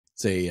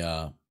It's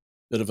a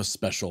bit of a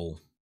special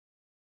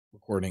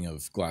recording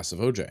of Glass of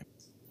OJ.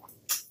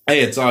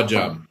 Hey, it's Odd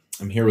Job.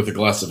 I'm here with a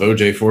glass of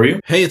OJ for you.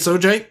 Hey, it's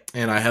OJ,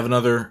 and I have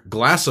another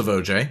glass of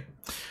OJ.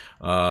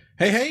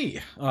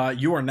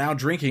 You are now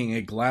drinking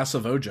a glass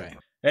of OJ.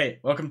 Hey,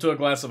 welcome to a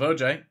glass of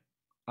OJ.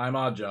 I'm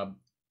Odd Job.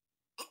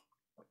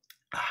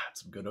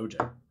 Some good OJ.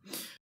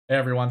 Hey,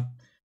 everyone.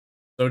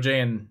 It's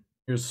OJ, and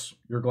here's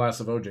your glass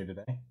of OJ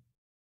today.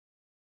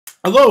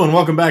 Hello, and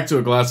welcome back to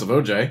a glass of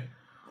OJ.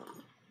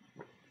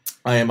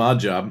 I am Odd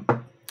Job.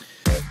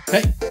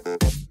 Hey,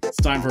 it's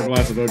time for a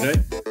glass of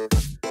OJ,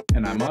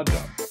 and I'm Odd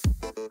Job.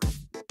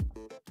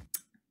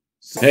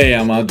 Hey,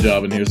 I'm Odd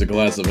Job, and here's a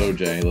glass of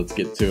OJ. Let's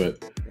get to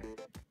it.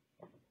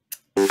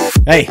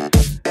 Hey,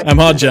 I'm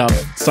Odd Job.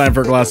 It's time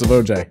for a glass of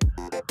OJ.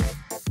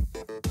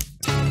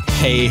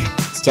 Hey,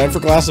 it's time for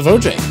a glass of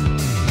OJ.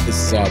 This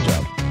is Odd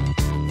Job.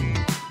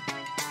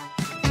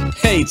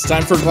 Hey, it's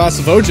time for a glass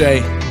of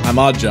OJ. I'm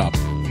Odd Job.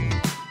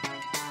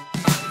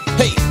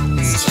 Hey,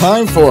 it's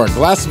time for a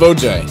glass of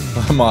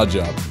OJ. I'm Odd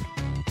Job.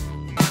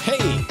 Hey,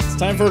 it's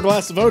time for a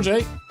glass of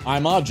OJ.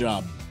 I'm Odd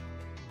Job.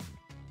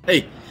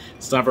 Hey,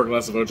 it's time for a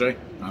glass of OJ.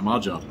 I'm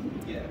Odd Job.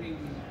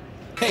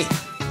 Hey,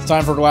 it's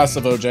time for a glass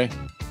of OJ.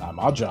 I'm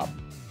Odd Job.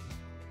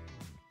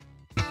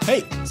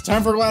 Hey, it's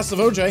time for a glass of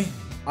OJ.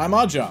 I'm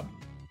Odd Job.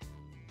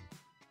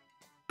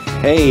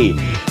 Hey,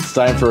 it's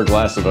time for a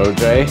glass of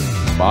OJ.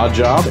 I'm Odd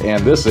Job,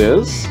 and this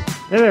is...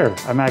 Hey there,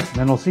 I'm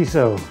Accidental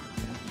CISO.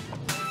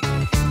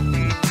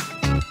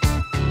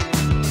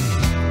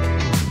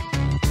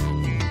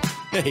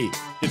 Hey,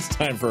 it's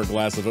time for a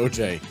glass of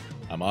OJ.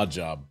 I'm Odd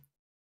Job.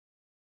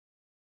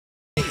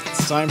 Hey,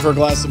 it's time for a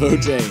glass of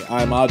OJ.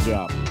 I'm Odd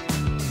Job.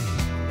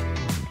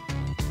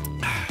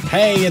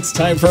 Hey, it's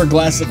time for a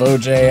glass of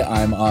OJ.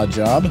 I'm Odd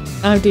Job.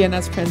 I'm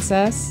DNS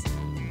Princess.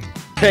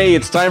 Hey,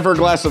 it's time for a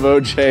glass of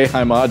OJ.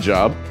 I'm Odd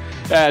Job.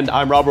 And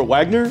I'm Robert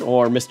Wagner,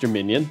 or Mr.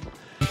 Minion.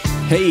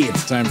 Hey,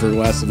 it's time for a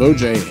glass of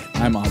OJ.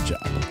 I'm Odd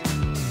Job.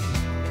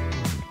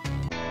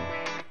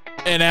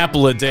 An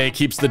apple a day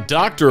keeps the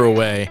doctor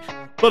away,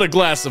 but a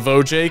glass of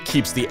OJ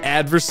keeps the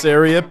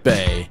adversary at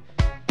bay.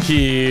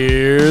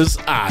 Here's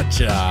Odd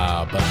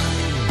Job.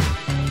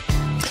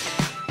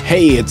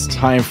 Hey, it's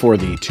time for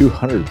the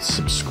 200th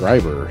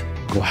subscriber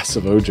glass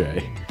of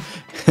OJ,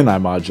 and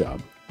I'm Odd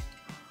Job.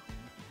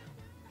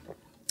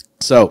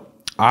 So,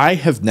 I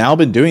have now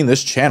been doing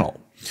this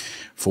channel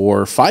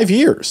for 5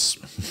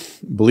 years.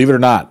 Believe it or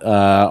not,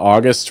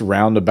 August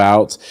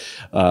roundabout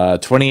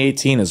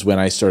 2018 is when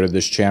I started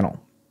this channel.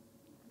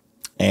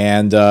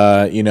 And,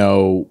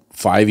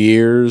 5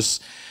 years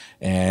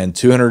and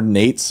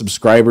 208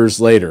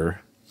 subscribers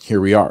later, here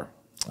we are.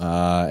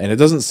 And it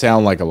doesn't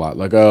sound like a lot,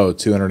 like,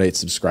 208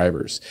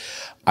 subscribers.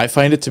 I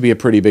find it to be a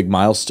pretty big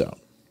milestone.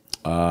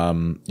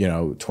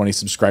 20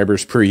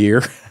 subscribers per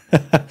year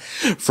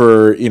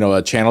for,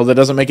 a channel that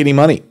doesn't make any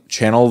money,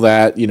 channel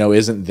that,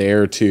 isn't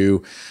there to,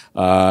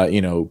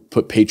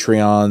 put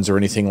Patreons or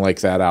anything like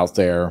that out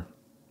there.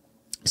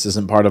 This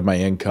isn't part of my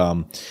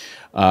income.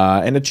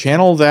 And a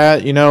channel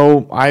that,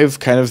 I've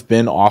kind of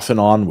been off and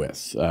on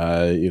with.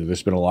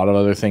 There's been a lot of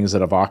other things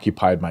that have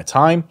occupied my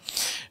time.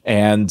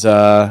 And,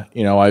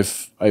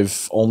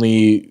 I've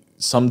only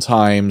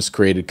sometimes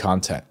created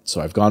content. So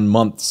I've gone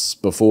months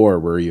before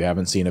where you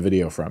haven't seen a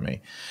video from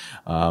me.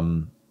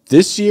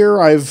 This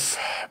year, I've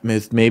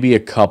maybe a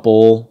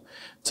couple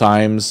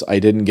times I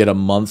didn't get a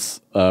month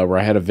where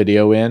I had a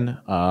video in.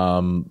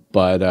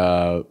 But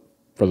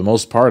for the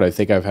most part, I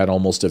think I've had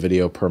almost a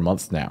video per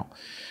month now.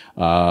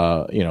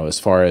 As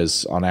far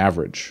as on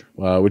average,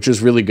 which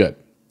is really good.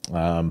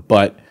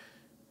 But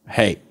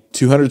hey,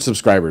 200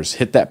 subscribers,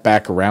 hit that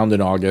back around in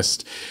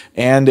August,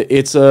 and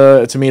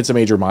to me, it's a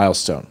major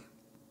milestone.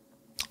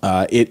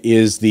 It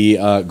is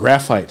the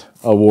Graphite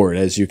Award,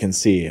 as you can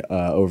see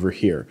over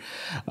here,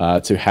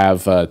 to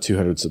have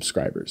 200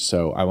 subscribers.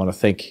 So I want to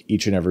thank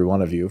each and every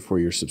one of you for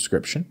your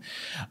subscription,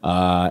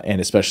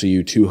 and especially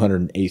you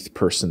 208th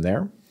person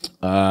there.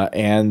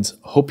 And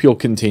hope you'll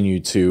continue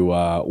to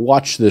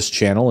watch this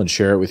channel and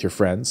share it with your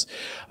friends,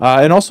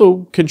 and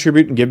also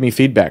contribute and give me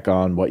feedback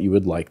on what you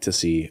would like to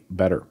see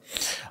better.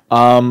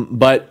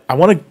 But I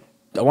want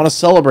to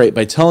celebrate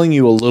by telling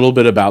you a little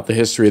bit about the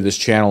history of this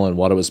channel and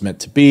what it was meant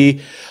to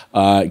be,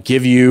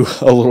 give you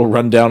a little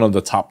rundown of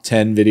the top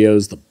 10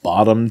 videos, the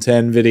bottom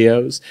 10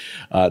 videos.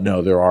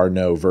 No, there are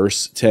no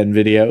verse 10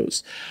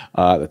 videos.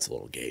 That's a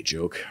little gay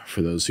joke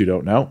for those who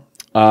don't know.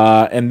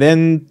 And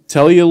then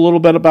tell you a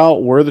little bit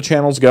about where the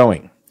channel's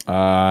going.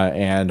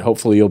 And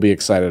hopefully you'll be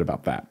excited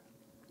about that.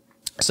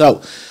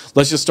 So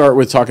let's just start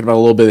with talking about a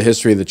little bit of the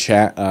history of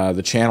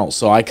the channel.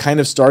 So I kind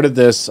of started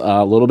this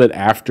a little bit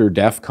after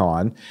DEF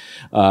CON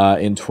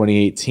in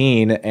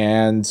 2018,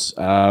 and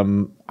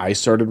I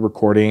started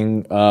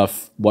recording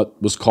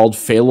what was called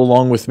Fail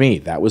Along With Me.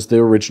 That was the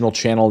original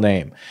channel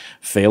name,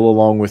 Fail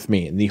Along With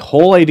Me. And the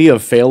whole idea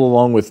of Fail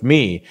Along With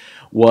Me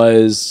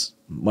was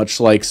much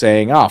like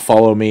saying,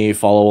 follow me,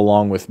 follow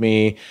along with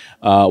me.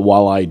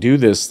 while I do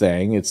this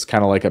thing. It's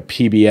kind of like a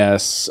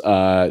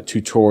PBS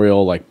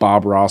tutorial, like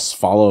Bob Ross,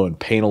 follow and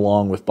paint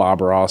along with Bob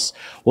Ross.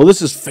 Well,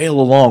 this is fail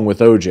along with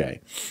OJ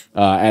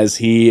as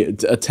he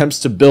attempts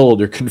to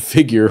build or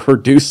configure or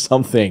do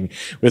something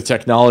with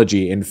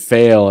technology and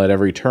fail at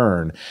every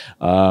turn,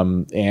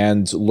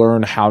 and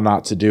learn how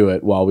not to do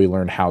it while we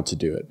learn how to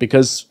do it.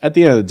 Because at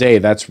the end of the day,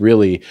 that's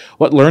really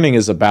what learning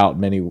is about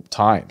many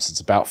times. It's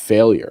about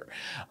failure.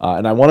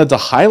 And I wanted to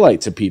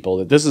highlight to people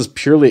that this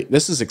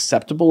is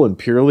acceptable and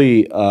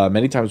purely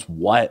many times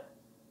what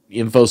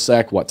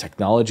InfoSec, what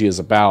technology is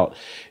about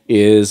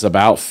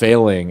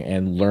failing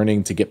and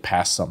learning to get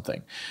past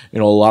something. A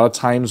lot of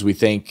times we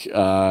think,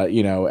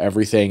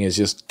 everything is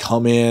just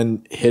come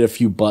in, hit a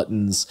few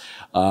buttons,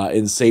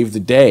 and save the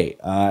day.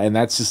 And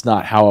that's just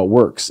not how it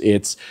works.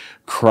 It's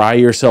cry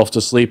yourself to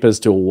sleep as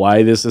to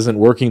why this isn't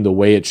working the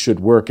way it should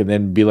work, and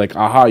then be like,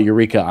 aha,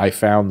 eureka, I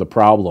found the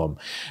problem.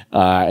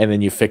 And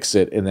then you fix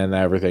it, and then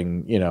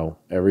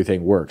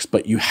everything works.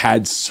 But you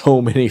had so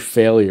many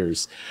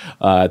failures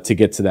to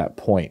get to that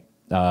point.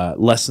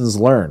 Lessons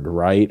learned,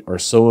 right, are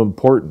so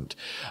important.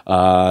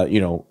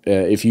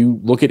 If you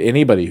look at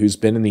anybody who's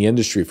been in the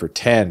industry for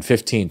 10,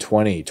 15,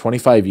 20,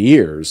 25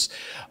 years,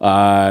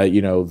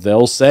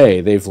 they'll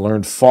say they've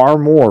learned far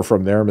more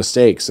from their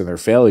mistakes and their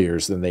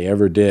failures than they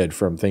ever did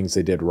from things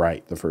they did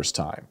right the first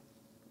time.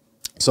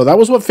 So that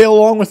was what Fail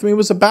Along With Me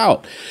was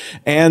about.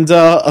 And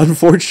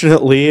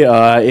unfortunately,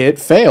 it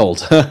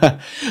failed.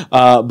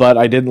 But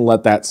I didn't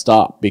let that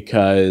stop,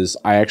 because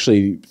I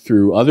actually,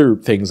 through other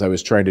things I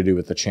was trying to do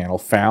with the channel,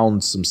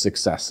 found some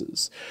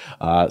successes.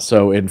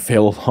 So in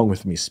Fail Along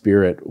With Me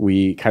spirit,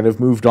 we kind of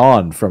moved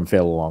on from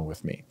Fail Along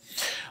With Me.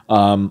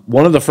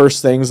 One of the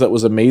first things that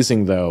was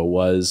amazing, though,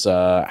 was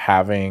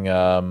having...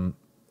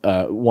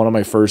 one of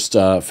my first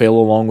Fail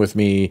Along With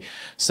Me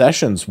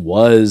sessions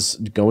was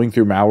going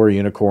through Malware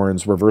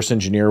Unicorn's Reverse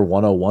Engineer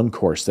 101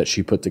 course that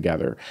she put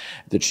together,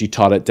 that she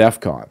taught at DEF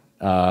CON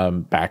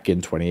back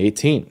in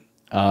 2018.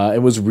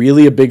 It was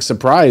really a big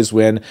surprise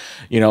when,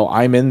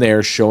 I'm in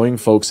there showing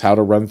folks how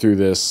to run through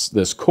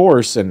this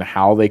course and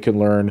how they can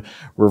learn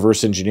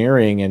reverse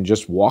engineering, and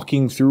just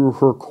walking through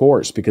her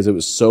course because it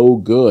was so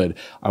good.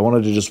 I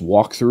wanted to just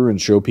walk through and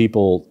show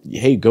people,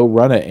 hey, go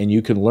run it and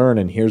you can learn,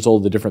 and here's all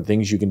the different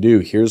things you can do.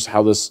 Here's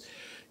how these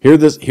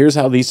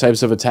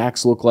types of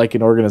attacks look like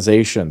in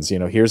organizations.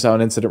 Here's how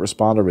an incident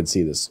responder would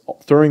see this.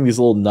 Throwing these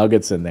little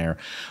nuggets in there.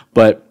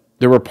 But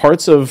there were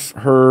parts of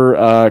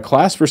her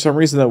class for some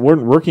reason that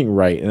weren't working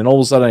right. And then all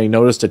of a sudden I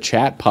noticed a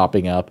chat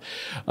popping up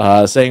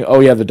saying,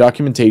 oh yeah, the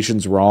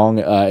documentation's wrong.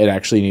 It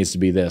actually needs to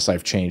be this.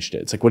 I've changed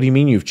it. It's like, what do you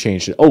mean you've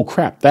changed it? Oh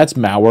crap, that's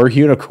Malware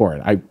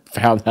Unicorn. I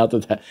found out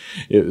that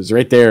it was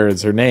right there.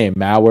 It's her name.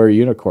 Malware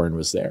Unicorn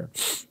was there.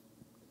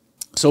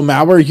 So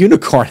Malware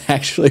Unicorn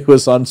actually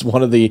was on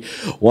one of the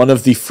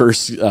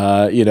first,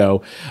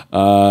 not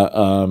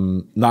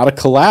a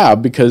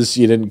collab because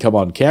you didn't come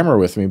on camera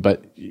with me,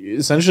 but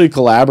essentially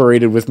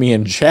collaborated with me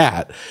in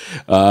chat,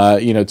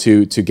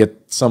 to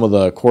get some of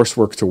the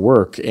coursework to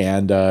work.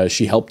 And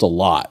she helped a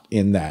lot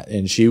in that.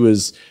 And she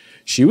was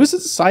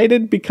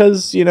excited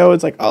because,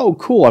 it's like, oh,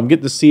 cool, I'm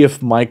getting to see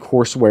if my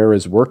courseware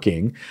is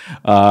working,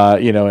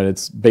 and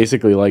it's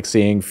basically like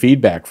seeing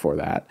feedback for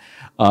that.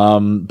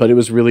 But it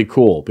was really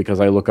cool because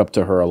I look up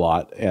to her a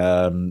lot.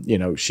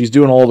 She's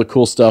doing all the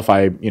cool stuff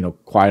I,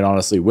 quite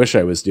honestly wish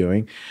I was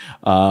doing.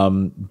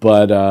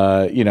 But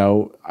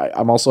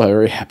I'm also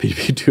very happy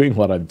to be doing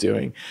what I'm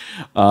doing.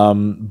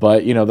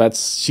 But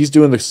she's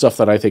doing the stuff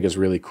that I think is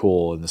really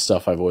cool, and the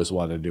stuff I've always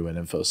wanted to do in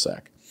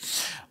InfoSec.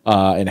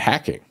 And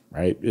hacking,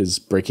 right, is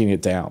breaking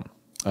it down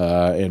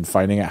and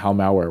finding out how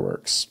malware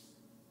works.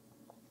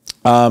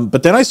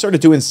 But then I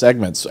started doing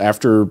segments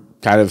after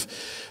kind of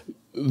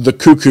the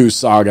Cuckoo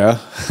saga,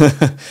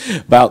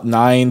 about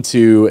 9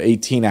 to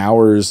 18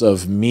 hours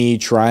of me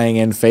trying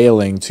and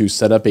failing to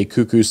set up a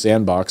Cuckoo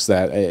sandbox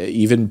that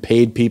even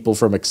paid people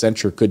from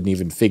Accenture couldn't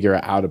even figure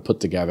out how to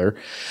put together.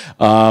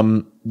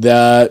 I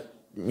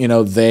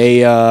ended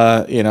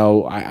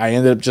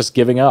up just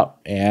giving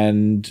up.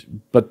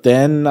 But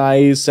then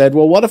I said,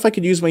 well, what if I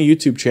could use my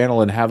YouTube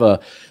channel and have a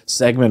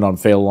segment on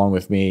Fail Along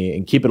With Me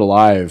and keep it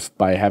alive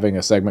by having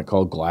a segment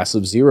called Glass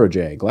of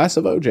OJ. Glass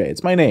of OJ,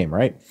 it's my name,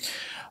 right?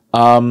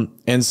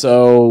 And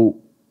so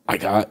I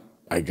got,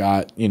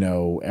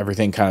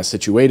 everything kind of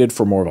situated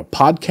for more of a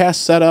podcast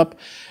setup,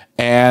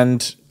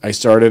 and I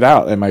started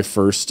out. And my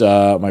first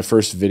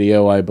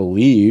video, I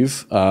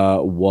believe,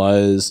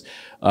 was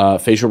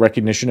facial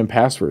recognition and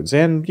passwords,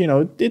 and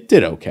it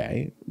did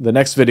okay. The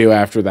next video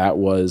after that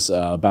was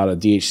about a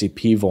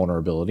DHCP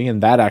vulnerability,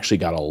 and that actually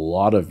got a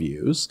lot of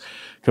views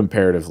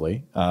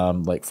comparatively,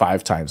 like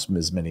 5 times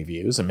as many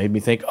views, and made me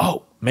think,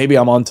 oh, maybe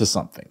I'm onto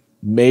something.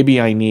 Maybe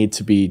I need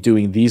to be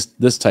doing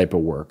this type of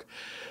work.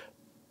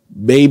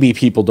 Maybe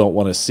people don't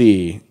want to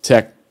see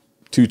tech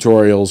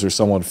tutorials or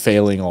someone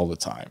failing all the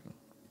time.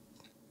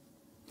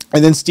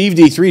 And then Steve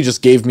D3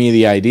 just gave me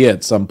the idea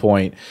at some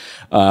point,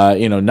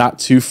 not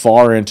too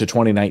far into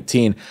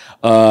 2019.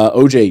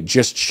 OJ,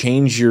 just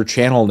change your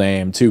channel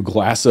name to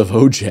Glass of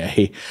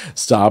OJ.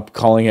 Stop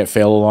calling it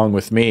Fail Along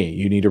With Me.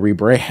 You need to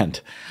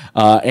rebrand.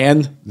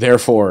 And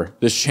therefore,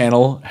 this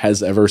channel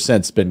has ever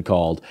since been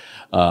called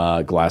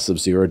Glass of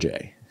Zero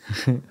J.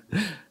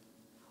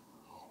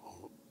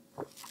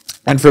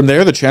 And from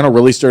there, the channel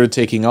really started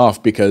taking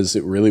off because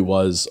it really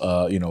was,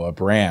 a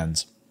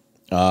brand.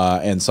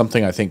 And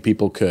something I think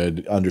people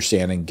could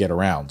understand and get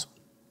around.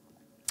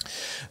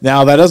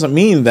 Now, that doesn't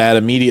mean that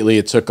immediately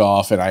it took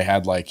off and I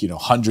had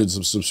hundreds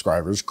of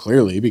subscribers,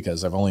 clearly,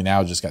 because I've only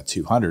now just got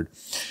 200.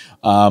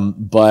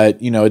 But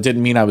it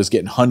didn't mean I was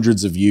getting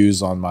hundreds of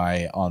views on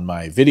my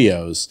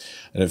videos.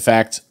 And in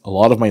fact, a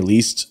lot of my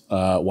least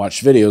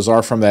watched videos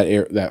are from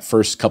that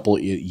first couple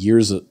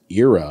years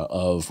era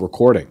of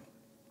recording.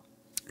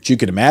 Which you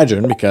can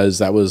imagine, because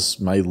that was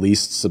my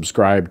least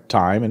subscribed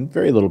time, and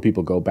very little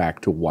people go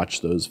back to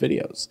watch those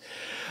videos.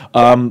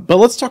 But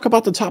let's talk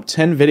about the top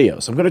 10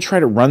 videos. I'm going to try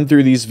to run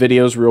through these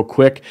videos real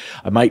quick.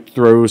 I might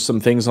throw some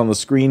things on the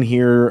screen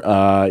here,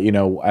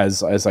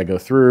 as I go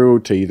through,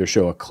 to either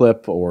show a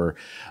clip or,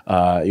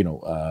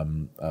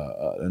 an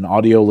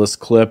audio-less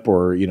clip,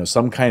 or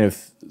some kind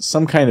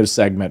of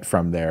segment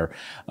from there.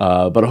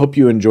 But I hope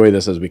you enjoy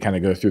this as we kind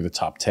of go through the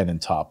top 10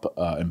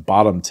 and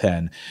bottom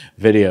 10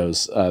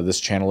 videos this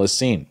channel has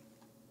seen.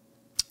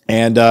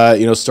 And,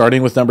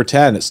 starting with number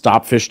 10,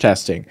 stop fish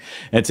testing.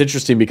 And it's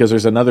interesting because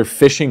there's another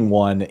fishing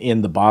one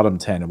in the bottom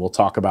 10, and we'll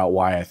talk about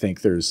why I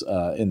think there's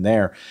in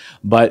there.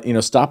 But,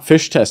 stop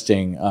fish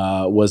testing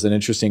was an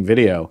interesting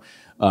video.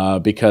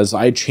 Because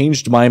I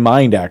changed my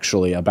mind,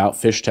 actually, about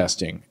fish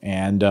testing.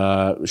 And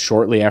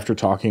shortly after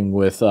talking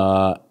with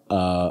L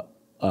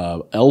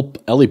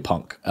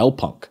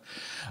Punk,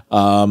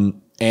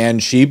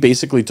 and she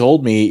basically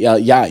told me,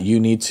 yeah, you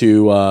need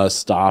to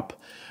stop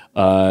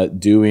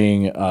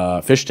doing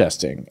fish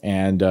testing,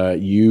 and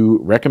you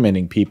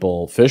recommending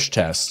people fish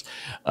tests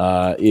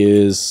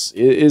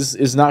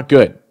is not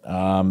good.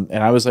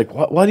 And I was like,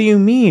 what do you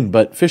mean?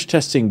 But fish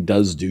testing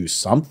does do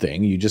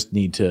something. You just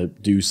need to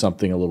do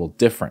something a little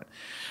different.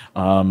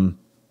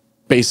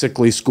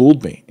 Basically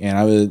schooled me. And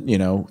I was,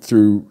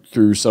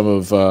 through some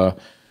of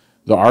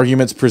the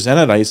arguments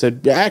presented, I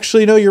said, yeah,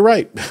 actually, no, you're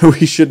right.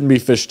 We shouldn't be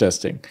fish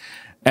testing.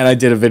 And I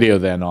did a video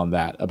then on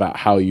that, about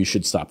how you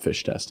should stop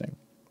fish testing.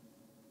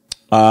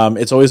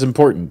 It's always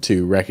important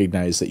to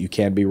recognize that you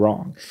can be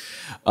wrong.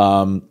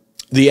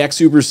 The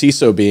ex-Uber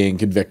CISO being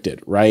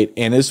convicted, right?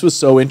 And this was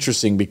so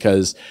interesting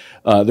because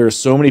there are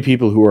so many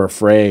people who are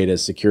afraid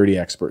as security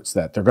experts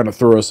that they're going to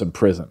throw us in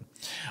prison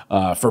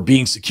for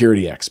being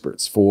security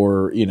experts,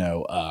 for,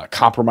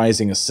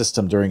 compromising a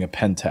system during a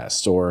pen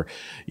test, or,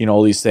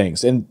 all these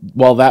things. And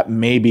while that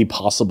may be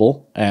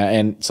possible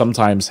and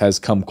sometimes has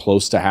come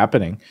close to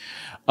happening,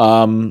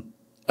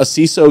 a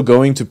CISO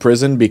going to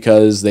prison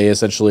because they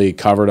essentially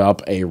covered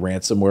up a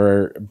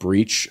ransomware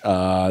breach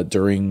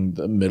during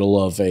the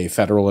middle of a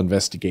federal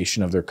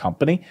investigation of their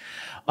company.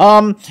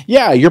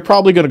 Yeah, you're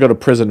probably going to go to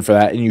prison for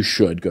that, and you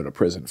should go to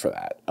prison for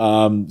that.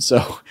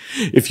 So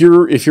if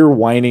you're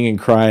whining and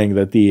crying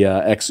that the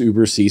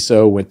ex-Uber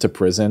CISO went to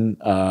prison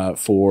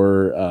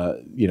for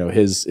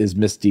his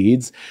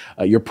misdeeds,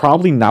 you're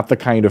probably not the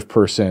kind of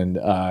person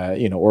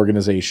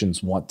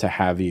organizations want to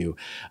have you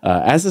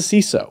as a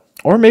CISO.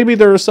 Or maybe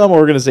there are some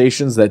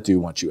organizations that do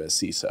want you as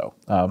CISO.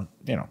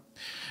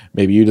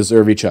 Maybe you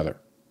deserve each other.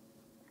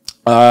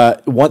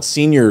 Want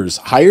seniors,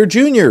 hire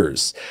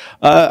juniors.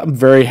 I'm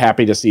very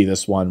happy to see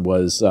this one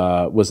was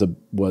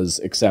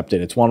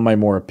accepted. It's one of my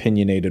more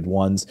opinionated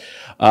ones.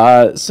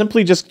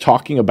 Simply just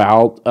talking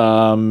about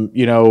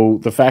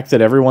the fact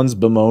that everyone's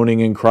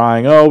bemoaning and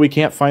crying, oh, we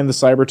can't find the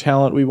cyber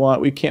talent we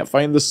want, we can't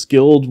find the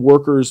skilled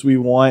workers we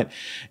want,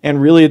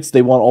 and really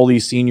they want all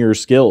these senior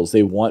skills.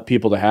 They want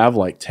people to have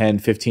like 10,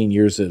 15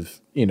 years of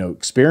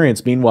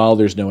experience. Meanwhile,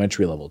 there's no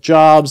entry-level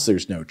jobs,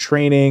 there's no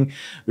training,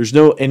 there's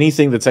no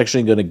anything that's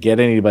actually going to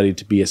get anybody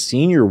to be a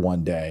senior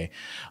one day.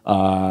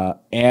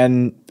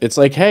 And it's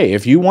like, hey,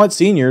 if you want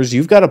seniors,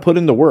 you've got to put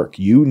in the work.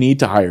 You need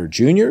to hire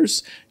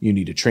juniors, you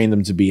need to train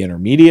them to be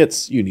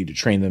intermediates, you need to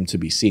train them to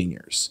be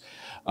seniors.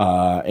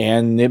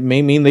 And it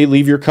may mean they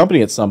leave your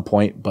company at some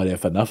point, but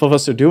if enough of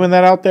us are doing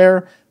that out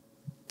there,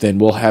 then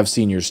we'll have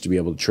seniors to be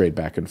able to trade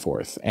back and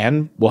forth,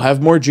 and we'll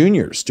have more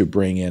juniors to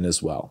bring in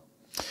as well.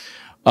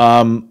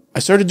 I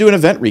started doing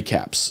event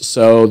recaps.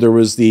 So there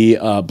was the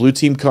Blue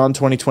Team Con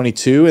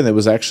 2022, and it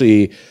was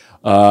actually,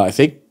 I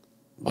think,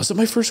 was it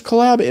my first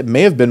collab? It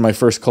may have been my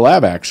first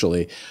collab,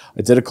 actually.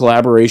 I did a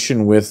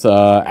collaboration with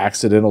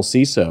Accidental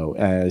CISO,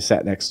 and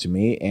sat next to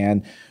me,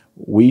 and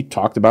we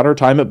talked about our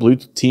time at Blue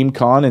Team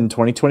Con in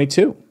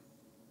 2022.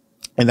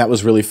 And that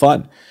was really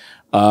fun.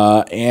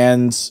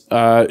 And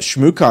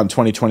ShmooCon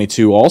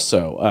 2022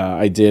 also,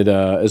 I did,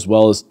 as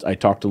well as I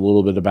talked a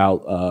little bit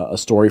about a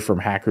story from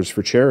Hackers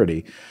for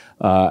Charity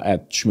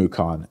at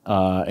ShmooCon.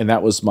 And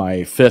that was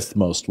my 5th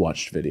most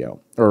watched video,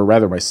 or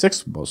rather my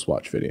 6th most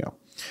watched video.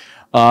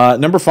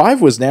 Number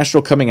 5 was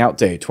National Coming Out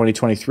Day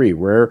 2023,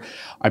 where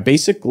I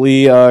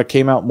basically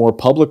came out more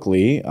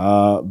publicly,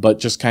 but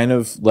just kind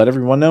of let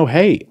everyone know,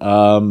 hey,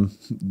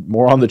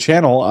 more on the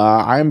channel,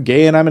 I'm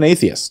gay and I'm an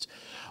atheist.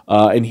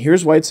 And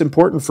here's why it's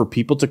important for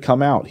people to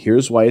come out.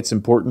 Here's why it's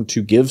important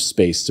to give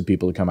space to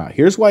people to come out.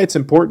 Here's why it's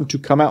important to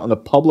come out in a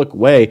public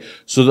way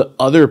so that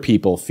other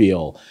people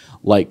feel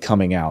like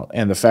coming out.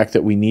 And the fact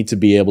that we need to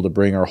be able to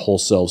bring our whole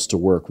selves to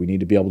work. We need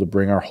to be able to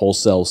bring our whole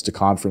selves to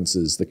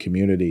conferences, the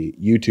community,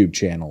 YouTube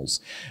channels,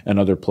 and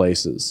other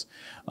places.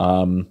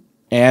 And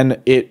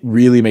it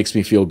really makes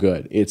me feel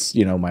good. It's,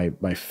 you know, my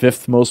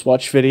 5th most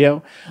watched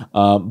video,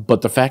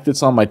 but the fact that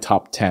it's on my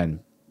top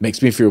 10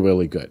 makes me feel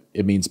really good.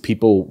 It means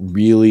people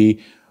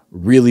really,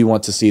 really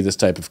want to see this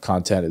type of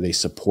content. They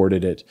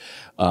supported it,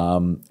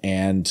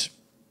 and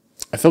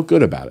I felt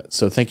good about it.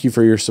 So thank you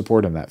for your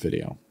support on that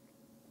video.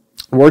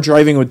 War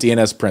Driving with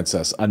DNS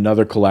Princess,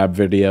 another collab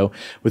video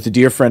with a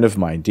dear friend of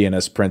mine,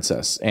 DNS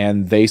Princess,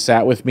 and they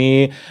sat with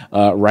me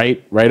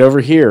right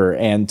over here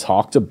and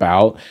talked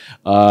about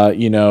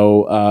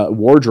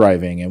war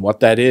driving and what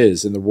that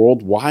is, and the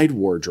worldwide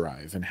war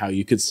drive and how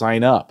you could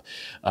sign up.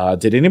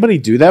 Did anybody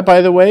do that,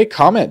 by the way?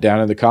 Comment down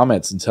in the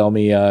comments and tell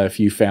me if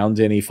you found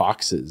any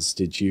foxes.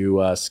 Did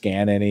you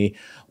scan any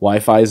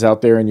Wi-Fi's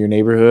out there in your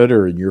neighborhood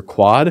or in your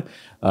quad?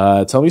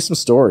 Tell me some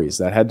stories.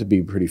 That had to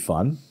be pretty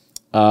fun.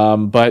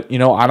 But you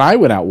know, and I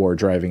went out war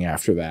driving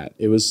after that.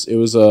 It was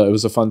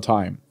a fun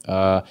time.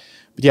 But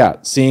yeah,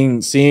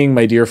 seeing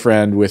my dear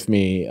friend with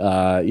me,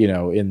 you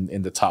know,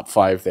 in the top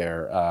 5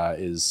 there,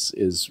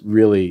 is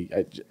really,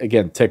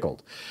 again,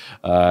 tickled,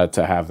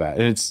 to have that.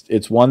 And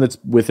it's one that's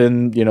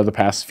within, you know, the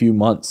past few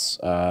months,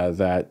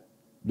 that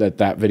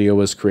video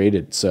was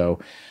created. So,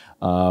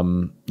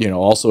 you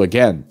know, also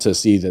again, to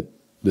see that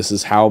this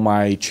is how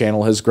my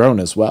channel has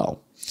grown as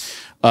well.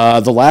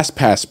 The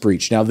LastPass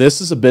breach. Now, this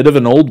is a bit of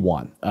an old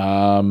one,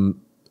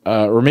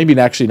 or maybe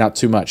actually not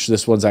too much.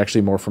 This one's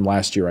actually more from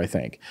last year, I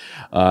think.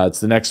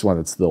 It's the next one.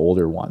 It's the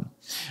older one.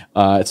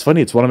 It's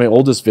funny. It's one of my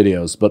oldest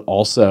videos, but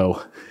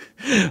also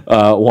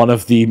one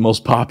of the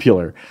most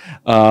popular.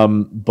 You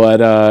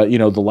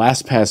know, the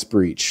LastPass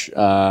breach,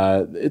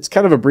 it's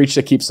kind of a breach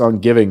that keeps on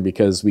giving,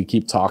 because we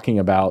keep talking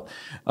about,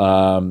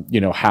 you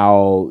know,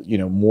 how, you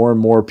know, more and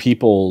more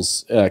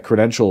people's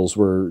credentials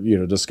were, you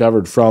know,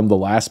 discovered from the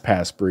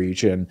LastPass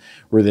breach and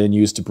were then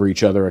used to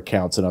breach other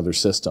accounts and other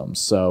systems.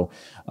 So,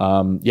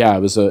 yeah,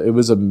 it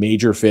was a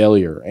major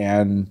failure.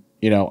 And,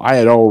 you know, I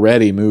had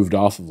already moved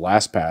off of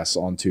LastPass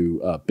onto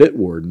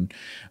Bitwarden.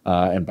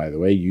 And by the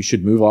way, you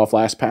should move off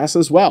LastPass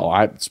as well.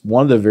 It's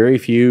one of the very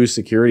few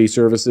security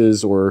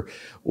services or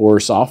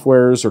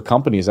softwares or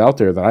companies out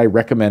there that I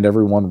recommend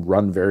everyone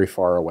run very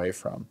far away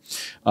from.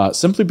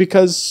 Simply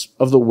because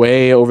of the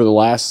way, over the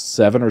last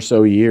 7 or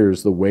so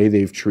years, the way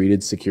they've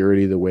treated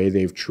security, the way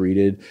they've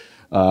treated,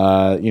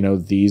 you know,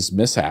 these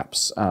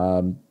mishaps.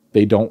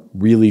 They don't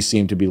really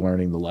seem to be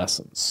learning the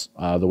lessons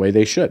the way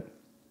they should.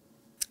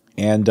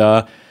 And,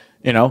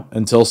 you know,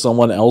 until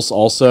someone else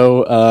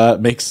also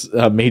makes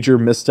major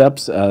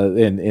missteps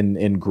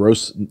in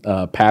gross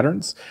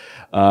patterns,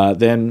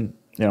 then,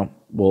 you know,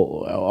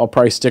 I'll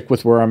probably stick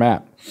with where I'm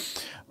at.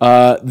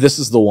 This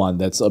is the one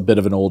that's a bit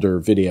of an older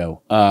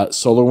video.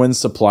 SolarWinds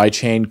supply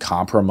chain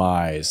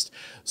compromised.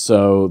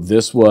 So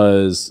this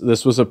was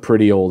a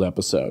pretty old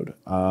episode.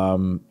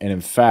 And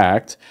in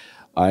fact,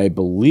 I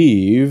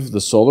believe the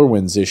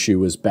SolarWinds issue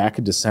was back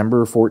in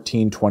December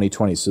 14,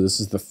 2020. So this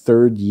is the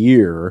 3rd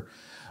year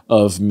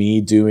of me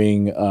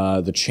doing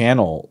the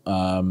channel.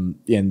 And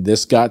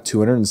this got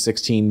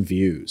 216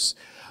 views.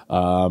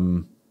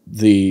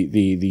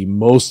 The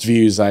most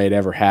views I had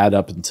ever had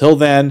up until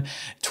then,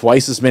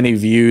 twice as many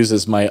views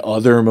as my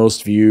other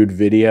most viewed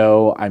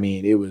video. I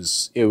mean, it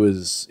was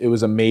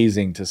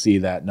amazing to see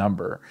that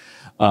number.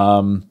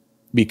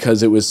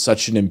 Because it was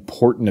such an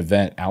important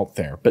event out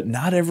there. But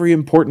not every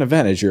important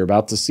event, as you're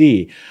about to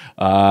see,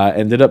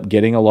 ended up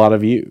getting a lot of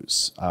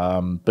views.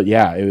 But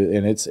yeah,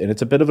 and it's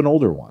a bit of an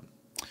older one.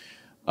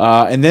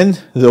 And then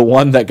the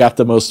one that got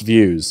the most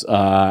views,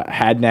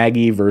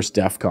 Hadnagy versus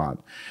DEF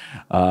CON.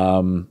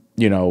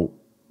 You know,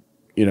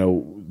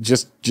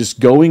 just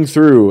going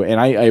through, and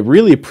I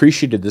really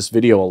appreciated this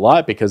video a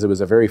lot because it was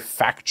a very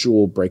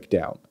factual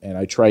breakdown, and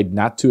I tried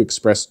not to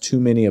express too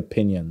many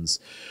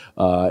opinions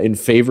in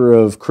favor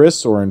of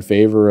Chris or in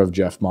favor of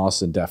Jeff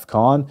Moss and DEF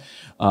CON,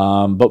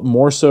 but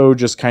more so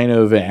just kind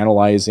of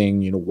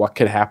analyzing, you know, what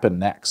could happen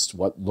next,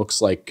 what looks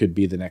like could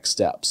be the next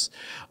steps.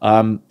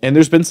 And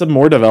there's been some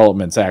more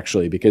developments,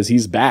 actually, because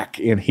he's back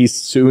and he's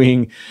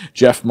suing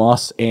Jeff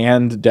Moss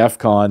and DEF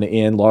CON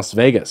in Las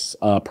Vegas.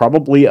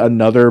 Probably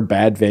another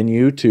bad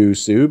venue to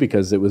sue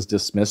because it was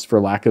dismissed for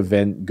lack of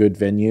good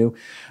venue,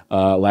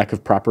 lack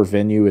of proper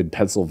venue in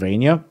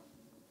Pennsylvania.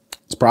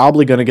 It's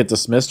probably going to get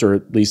dismissed, or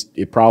at least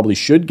it probably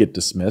should get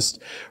dismissed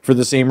for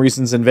the same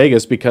reasons in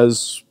Vegas,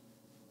 because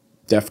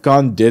DEF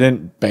CON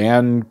didn't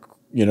ban,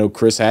 you know,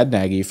 Chris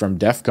Hadnagy from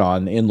DEF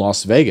CON in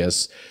Las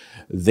Vegas.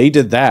 They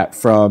did that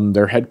from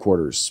their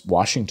headquarters,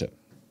 Washington.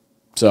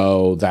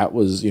 So that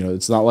was,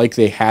 it's not like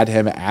they had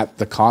him at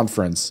the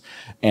conference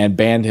and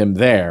banned him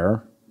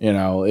there.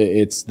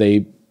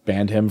 They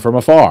banned him from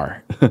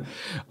afar.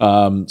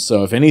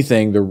 So if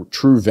anything, the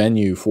true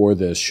venue for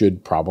this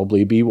should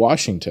probably be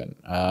Washington.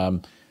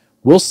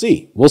 We'll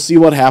see. We'll see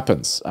what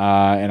happens.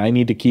 And I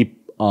need to keep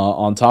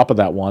on top of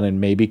that one and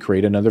maybe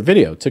create another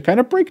video to kind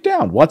of break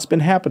down what's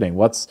been happening.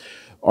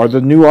 Are the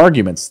new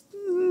arguments?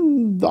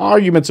 The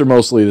arguments are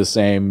mostly the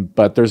same,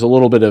 but there's a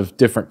little bit of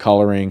different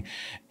coloring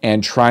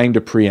and trying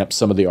to preempt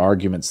some of the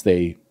arguments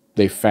they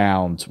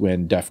found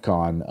when DEF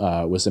CON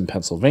was in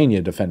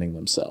Pennsylvania defending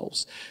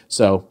themselves.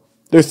 So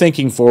they're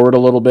thinking forward a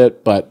little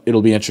bit, but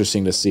it'll be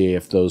interesting to see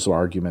if those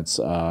arguments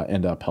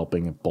end up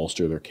helping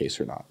bolster their case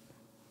or not.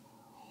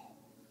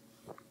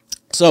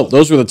 So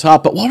those were the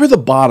top, but what were the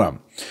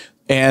bottom?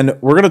 And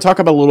we're going to talk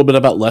about a little bit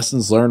about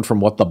lessons learned from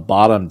what the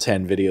bottom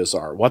 10 videos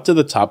are. What do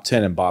the top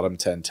 10 and bottom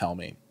 10 tell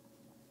me?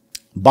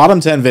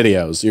 Bottom 10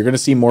 videos, you're going to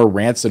see more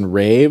rants and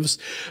raves,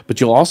 but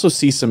you'll also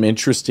see some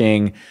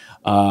interesting,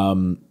 news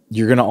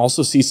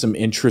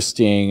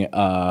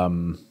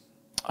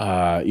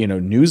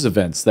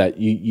events that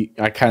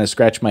I kind of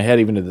scratch my head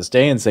even to this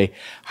day and say,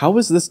 how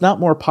is this not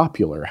more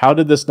popular? How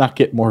did this not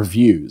get more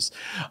views?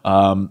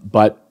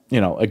 But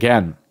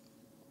again,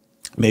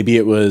 maybe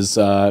it was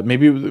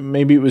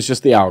maybe it was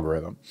just the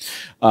algorithm.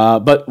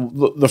 But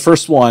the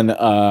first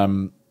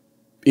one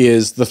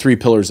is the 3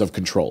 pillars of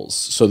controls.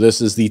 So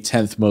this is the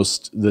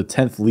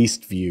 10th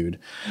least viewed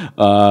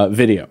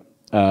video,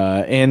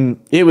 and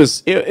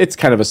it's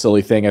kind of a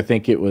silly thing. I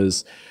think it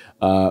was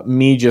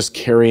me just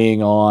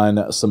carrying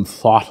on some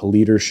thought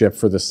leadership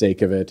for the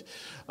sake of it.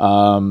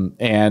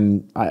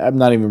 And I'm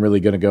not even really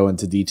going to go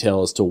into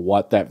detail as to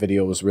what that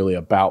video was really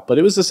about, but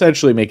it was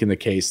essentially making the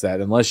case that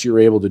unless you're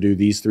able to do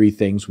these 3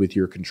 things with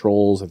your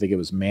controls, I think it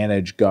was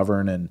manage,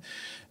 govern,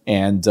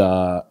 and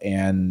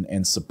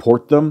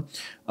support them,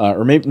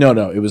 or maybe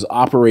it was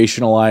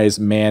operationalize,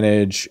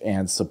 manage,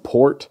 and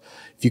support.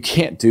 If you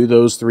can't do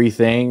those 3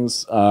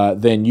 things,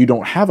 then you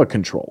don't have a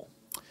control.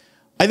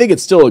 I think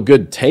it's still a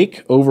good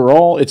take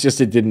overall. It's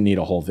just it didn't need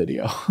a whole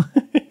video.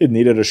 It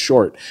needed a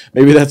short.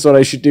 Maybe that's what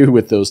I should do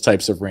with those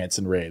types of rants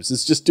and raves.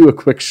 Is just do a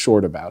quick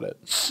short about it.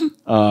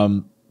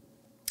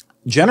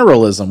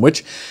 Generalism,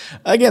 which,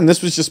 again,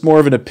 this was just more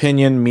of an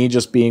opinion, me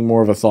just being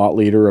more of a thought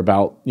leader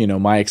about,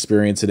 my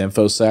experience at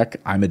InfoSec.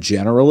 I'm a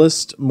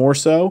generalist more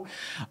so.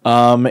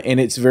 And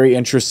it's very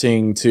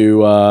interesting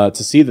to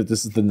see that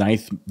this is the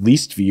 9th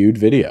least viewed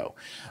video.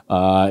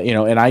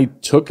 And I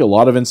took a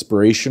lot of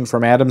inspiration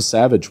from Adam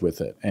Savage with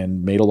it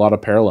and made a lot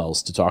of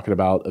parallels to talking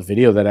about a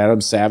video that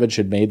Adam Savage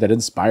had made that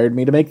inspired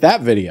me to make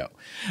that video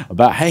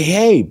about,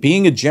 hey,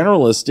 being a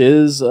generalist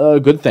is a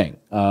good thing.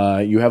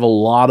 You have a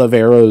lot of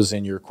arrows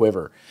in your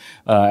quiver,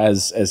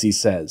 as he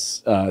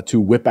says, to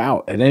whip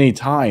out at any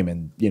time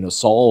and,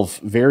 solve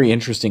very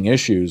interesting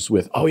issues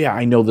with, oh yeah,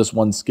 I know this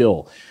one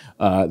skill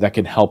that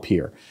can help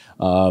here.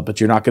 But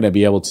you're not going to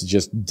be able to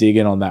just dig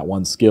in on that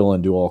one skill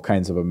and do all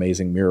kinds of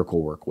amazing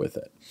miracle work with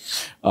it.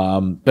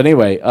 But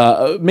anyway,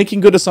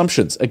 making good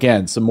assumptions.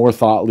 Again, some more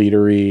thought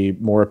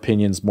leadery, more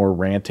opinions, more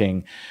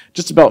ranting,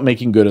 just about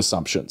making good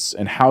assumptions.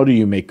 And how do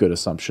you make good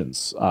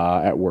assumptions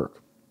at work?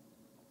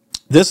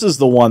 This is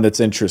the one that's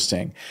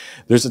interesting.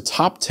 There's a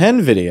top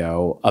 10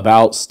 video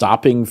about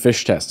stopping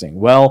fish testing.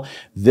 Well,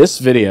 this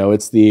video,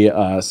 it's the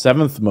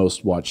 7th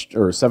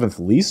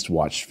least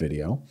watched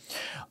video.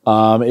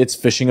 It's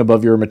fishing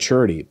above your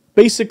maturity.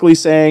 Basically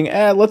saying,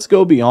 let's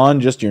go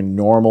beyond just your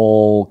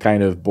normal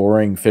kind of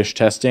boring fish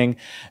testing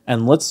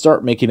and let's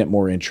start making it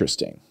more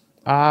interesting.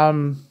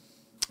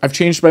 I've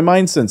changed my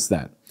mind since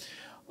then.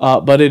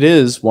 But it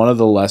is one of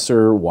the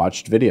lesser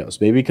watched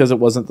videos, maybe because it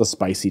wasn't the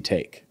spicy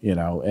take,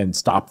 and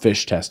stop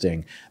fish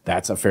testing.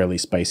 That's a fairly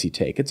spicy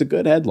take. It's a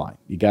good headline.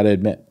 You got to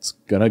admit, it's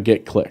going to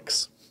get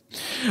clicks.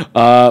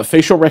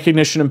 Facial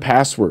recognition and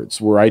passwords,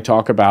 where I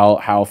talk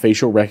about how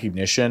facial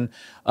recognition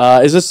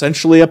is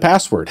essentially a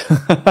password.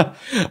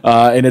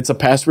 And it's a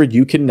password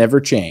you can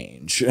never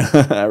change,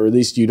 or at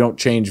least you don't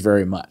change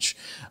very much.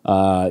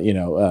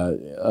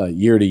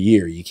 Year to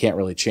year, you can't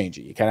really change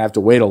it. You kind of have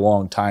to wait a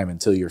long time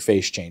until your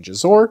face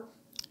changes, or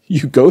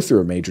you go through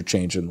a major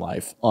change in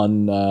life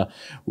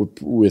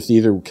with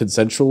either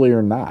consensually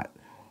or not.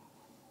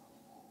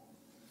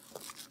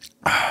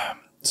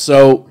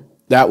 So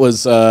that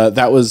was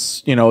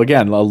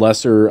again a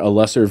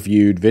lesser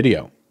viewed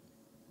video.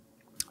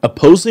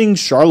 Opposing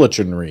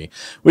charlatanry,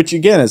 which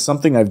again is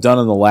something I've done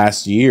in the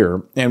last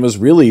year and was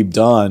really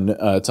done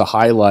to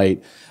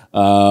highlight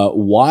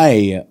why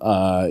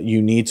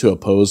you need to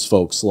oppose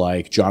folks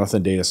like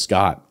Jonathan Data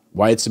Scott,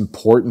 why it's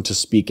important to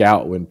speak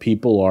out when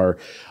people are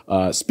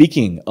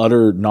speaking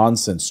utter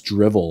nonsense,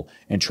 drivel,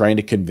 and trying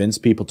to convince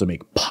people to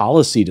make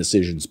policy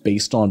decisions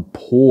based on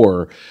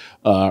poor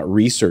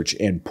research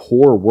and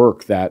poor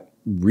work that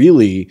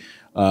really,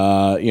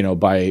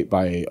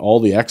 by all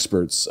the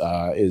experts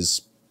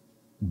is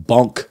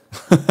bunk,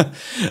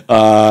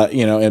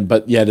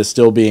 but yet is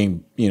still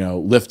being,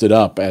 lifted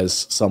up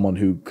as someone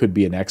who could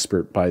be an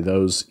expert by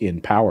those in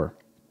power.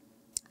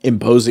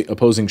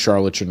 opposing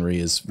charlatanry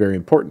is very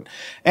important.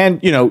 And,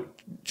 you know,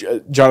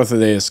 Jonathan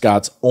Thaddeus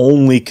Scott's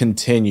only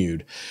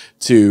continued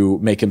to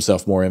make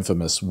himself more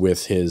infamous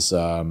with his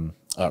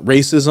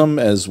racism,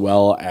 as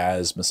well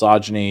as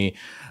misogyny,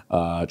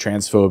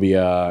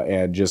 transphobia,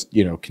 and just,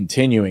 you know,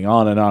 continuing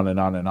on and on and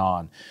on and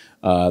on.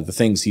 The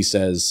things he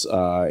says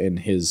in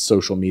his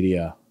social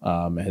media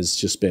has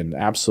just been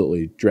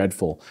absolutely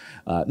dreadful.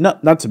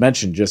 Not to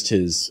mention just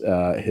his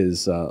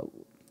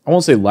I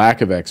won't say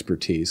lack of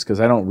expertise, because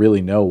I don't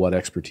really know what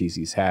expertise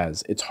he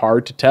has. It's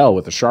hard to tell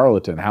with a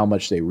charlatan how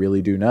much they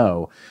really do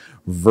know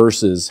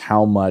versus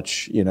how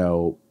much, you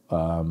know,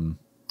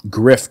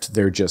 grift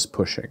they're just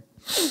pushing.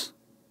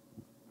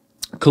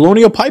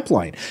 Colonial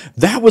Pipeline.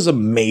 That was a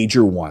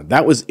major one.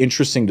 That was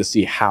interesting to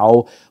see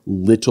how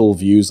little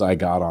views I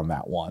got on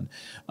that one.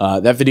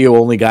 That video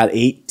only got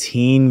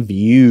 18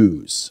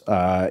 views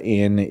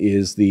and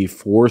is the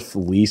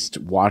 4th least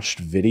watched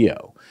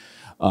video.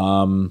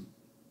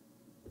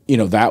 You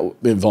know, that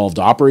involved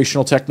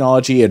operational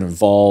technology. It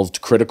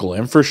involved critical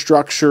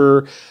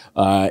infrastructure.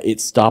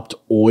 It stopped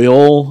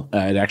oil.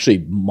 It actually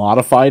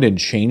modified and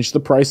changed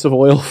the price of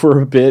oil for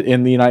a bit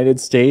in the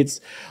United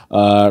States.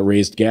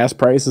 Raised gas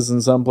prices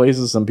in some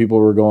places. Some people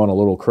were going a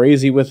little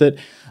crazy with it.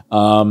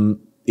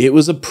 It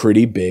was a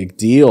pretty big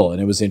deal,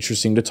 and it was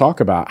interesting to talk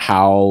about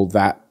how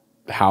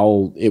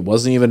it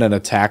wasn't even an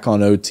attack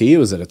on OT. It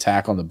was an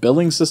attack on the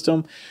billing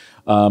system.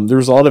 There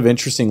was a lot of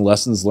interesting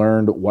lessons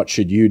learned. What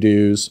should you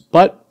do?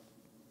 But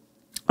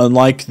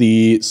unlike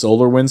the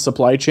SolarWinds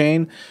supply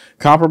chain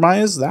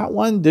compromise, that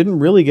one didn't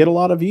really get a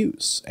lot of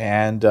views,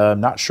 and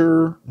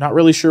not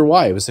really sure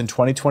why. It was in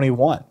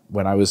 2021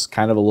 when I was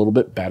kind of a little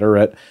bit better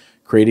at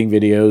creating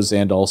videos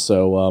and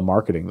also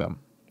marketing them.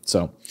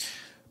 So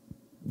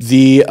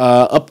the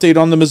update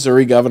on the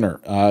Missouri governor,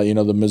 you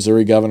know, the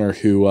Missouri governor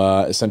who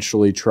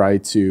essentially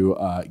tried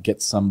to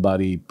get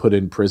somebody put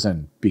in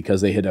prison because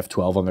they hit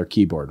F12 on their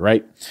keyboard,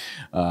 right?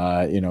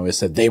 You know, it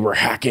said they were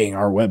hacking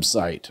our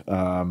website.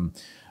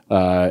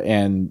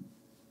 And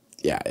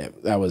yeah,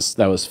 that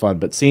was fun.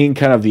 But seeing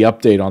kind of the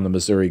update on the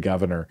Missouri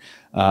governor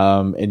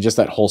and just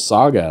that whole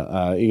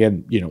saga,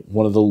 again, you know,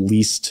 one of the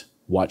least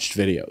watched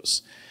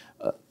videos.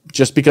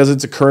 Just because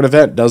it's a current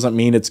event doesn't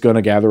mean it's going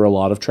to gather a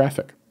lot of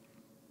traffic.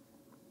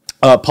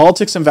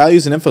 Politics and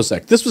Values in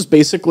InfoSec. This was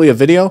basically a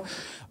video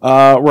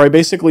where I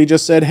basically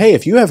just said, hey,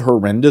 if you have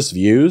horrendous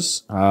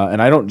views,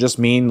 and I don't just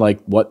mean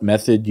like what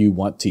method you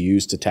want to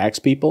use to tax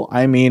people.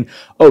 I mean,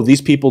 oh,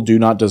 these people do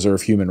not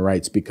deserve human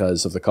rights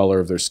because of the color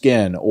of their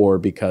skin, or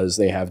because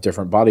they have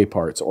different body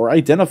parts, or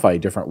identify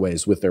different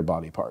ways with their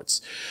body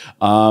parts.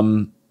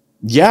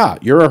 Yeah,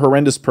 you're a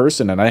horrendous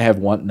person, and I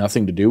want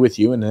nothing to do with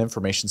you in the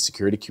information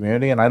security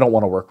community, and I don't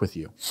want to work with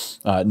you.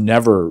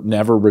 Never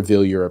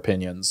reveal your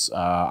opinions.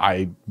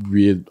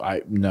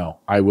 No,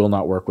 I will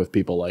not work with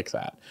people like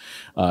that.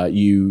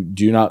 You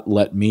do not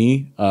let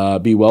me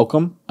be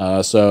welcome,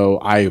 so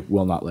I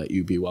will not let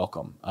you be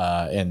welcome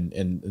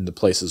in the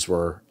places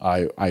where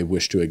I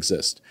wish to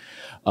exist.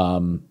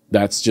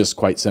 That's just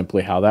quite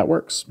simply how that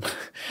works.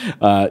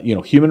 You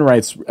know, human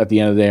rights at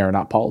the end of the day are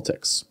not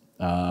politics.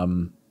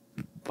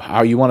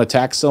 How you want to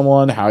tax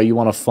someone, how you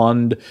want to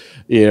fund,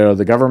 you know,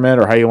 the government,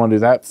 or how you want to do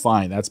that,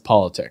 fine, that's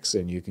politics,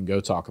 and you can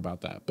go talk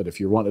about that. But if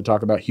you want to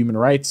talk about human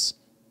rights,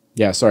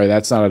 yeah, sorry,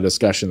 that's not a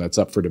discussion that's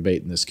up for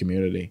debate in this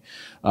community.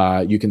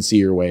 You can see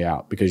your way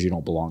out because you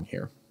don't belong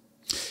here.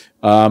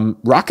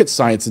 Rocket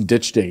science and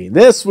ditch digging.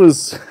 This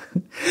was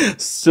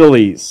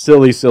silly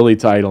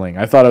titling.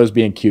 I thought I was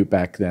being cute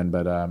back then,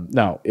 but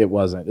no, it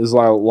wasn't. It was a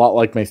lot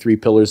like my 3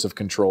 pillars of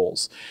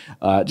controls.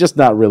 Just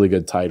not really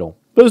good title.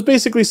 But it was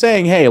basically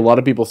saying, hey, a lot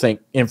of people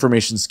think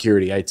information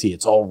security, IT,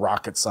 it's all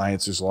rocket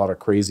science. There's a lot of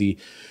crazy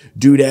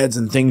doodads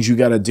and things you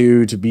got to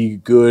do to be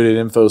good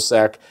at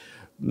InfoSec.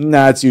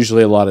 Nah, it's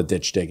usually a lot of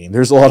ditch digging.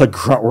 There's a lot of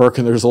grunt work,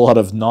 and there's a lot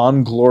of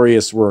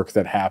non-glorious work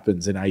that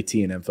happens in IT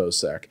and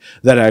InfoSec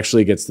that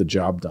actually gets the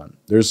job done.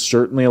 There's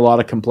certainly a lot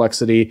of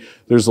complexity.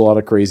 There's a lot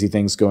of crazy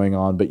things going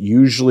on, but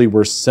usually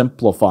we're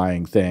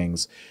simplifying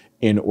things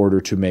in order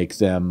to make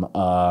them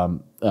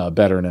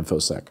better in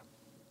InfoSec.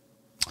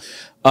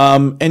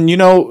 And, you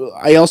know,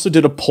 I also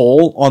did a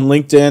poll on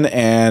LinkedIn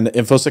and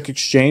InfoSec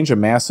Exchange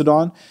and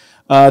Mastodon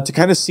to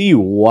kind of see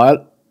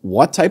what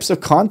types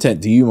of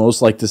content do you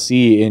most like to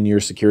see in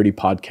your security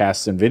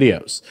podcasts and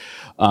videos?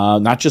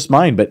 Not just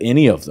mine, but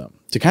any of them.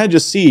 To kind of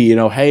just see, you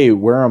know, hey,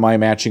 where am I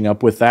matching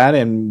up with that,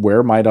 and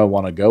where might I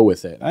want to go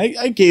with it?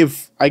 I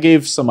gave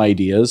some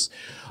ideas,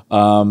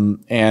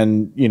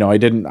 and, you know, I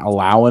didn't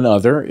allow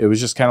another. It was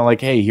just kind of like,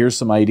 hey, here's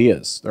some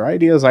ideas. They're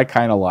ideas I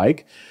kind of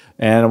like,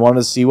 and I wanted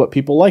to see what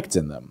people liked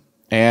in them.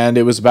 And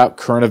it was about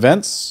current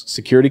events,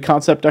 security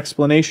concept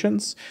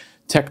explanations,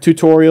 tech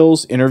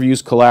tutorials,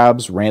 interviews,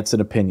 collabs, rants,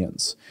 and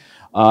opinions.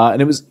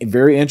 And it was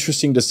very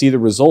interesting to see the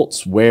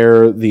results,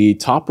 where the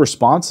top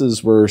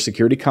responses were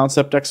security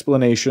concept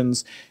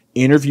explanations,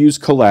 interviews,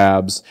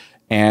 collabs,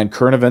 and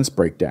current events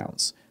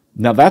breakdowns.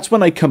 Now, that's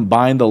when I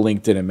combined the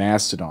LinkedIn and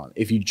Mastodon.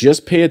 If you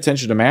just pay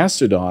attention to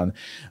Mastodon,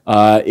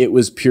 it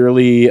was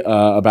purely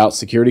about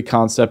security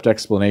concept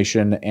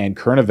explanation and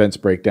current events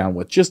breakdown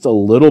with just a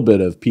little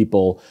bit of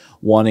people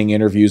wanting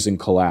interviews and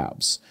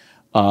collabs.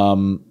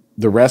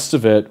 The rest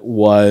of it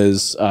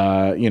was,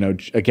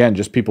 again,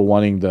 just people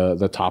wanting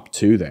the top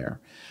two there.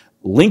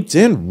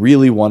 LinkedIn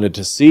really wanted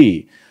to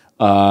see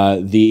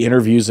the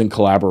interviews and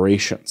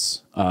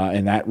collaborations,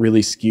 and that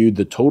really skewed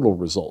the total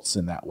results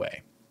in that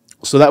way.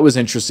 So that was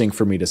interesting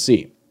for me to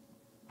see.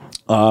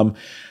 But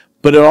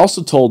it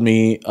also told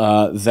me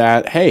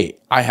that, hey,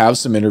 I have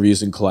some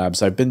interviews and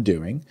collabs I've been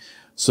doing.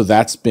 So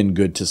that's been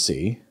good to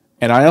see.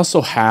 And I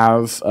also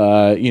have,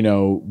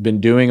 been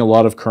doing a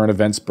lot of current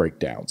events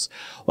breakdowns.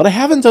 What I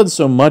haven't done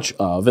so much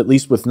of, at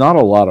least with not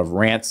a lot of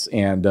rants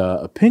and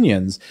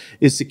opinions,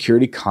 is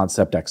security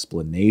concept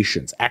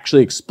explanations.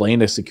 Actually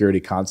explain a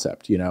security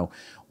concept,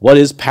 what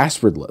is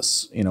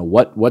passwordless?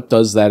 What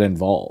does that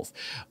involve?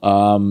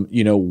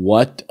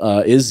 What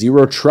is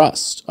zero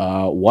trust?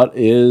 What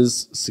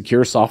is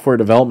secure software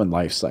development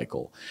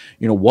lifecycle?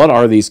 What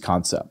are these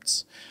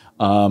concepts?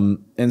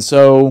 And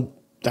so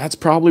that's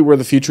probably where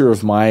the future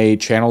of my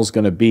channel is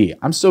going to be.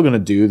 I'm still going to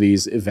do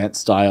these event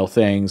style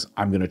things.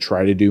 I'm going to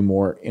try to do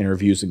more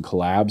interviews and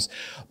collabs,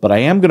 but I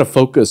am going to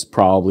focus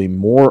probably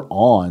more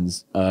on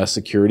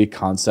security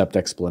concept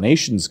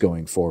explanations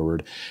going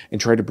forward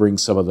and try to bring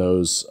some of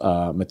those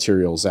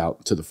materials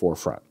out to the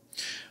forefront.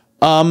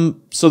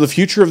 So the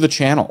future of the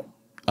channel,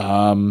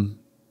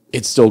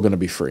 it's still going to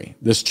be free.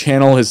 This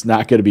channel is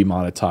not going to be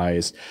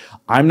monetized.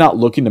 I'm not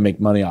looking to make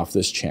money off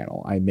this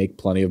channel. I make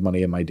plenty of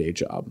money in my day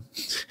job.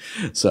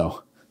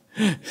 So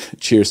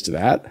cheers to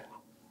that.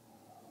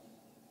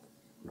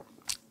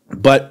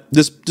 But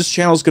this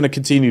channel is going to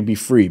continue to be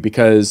free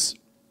because,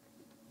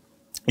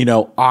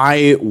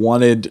 I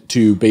wanted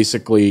to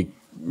basically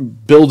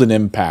build an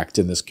impact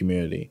in this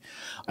community.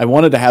 I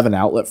wanted to have an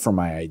outlet for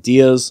my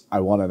ideas.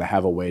 I wanted to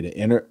have a way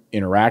to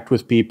interact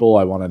with people.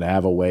 I wanted to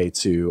have a way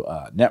to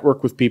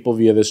network with people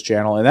via this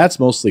channel. And that's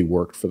mostly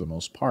worked for the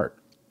most part.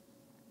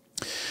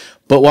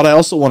 But what I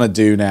also want to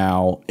do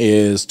now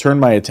is turn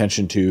my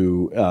attention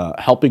to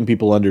helping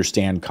people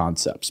understand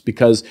concepts,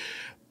 because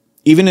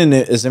even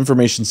as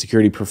information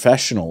security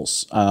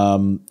professionals,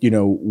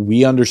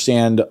 we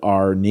understand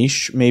our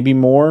niche maybe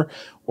more,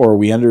 or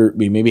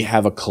we maybe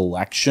have a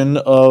collection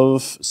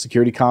of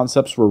security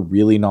concepts we're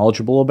really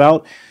knowledgeable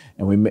about,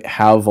 and we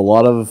have a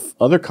lot of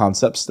other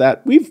concepts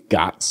that we've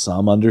got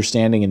some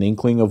understanding and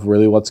inkling of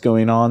really what's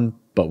going on,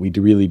 but we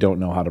really don't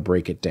know how to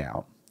break it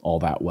down all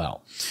that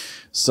well.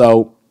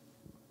 So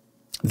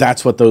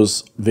that's what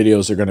those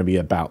videos are going to be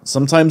about.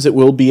 Sometimes it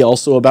will be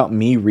also about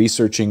me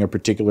researching a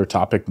particular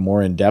topic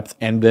more in depth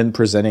and then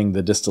presenting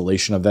the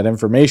distillation of that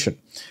information.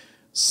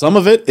 Some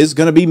of it is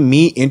going to be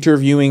me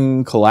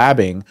interviewing,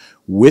 collabing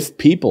with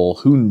people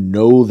who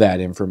know that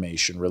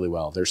information really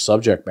well. They're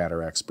subject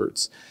matter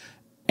experts,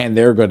 and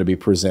they're going to be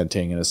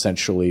presenting and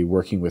essentially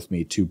working with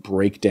me to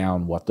break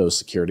down what those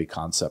security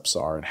concepts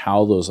are and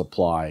how those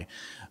apply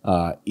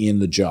in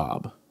the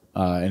job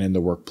and in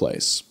the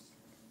workplace.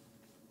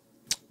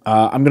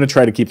 I'm going to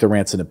try to keep the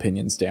rants and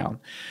opinions down.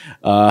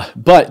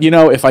 But,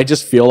 if I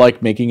just feel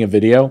like making a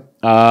video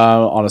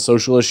on a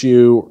social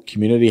issue,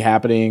 community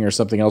happening, or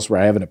something else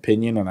where I have an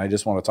opinion and I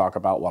just want to talk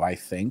about what I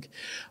think,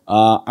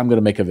 I'm going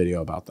to make a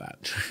video about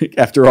that.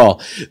 After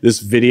all,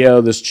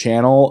 this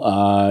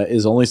channel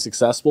is only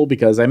successful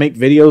because I make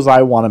videos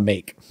I want to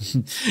make.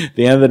 At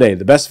the end of the day,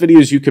 the best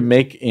videos you can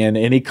make in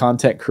any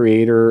content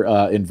creator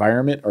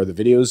environment are the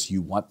videos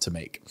you want to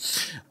make.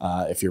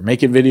 If you're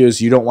making videos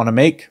you don't want to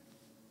make,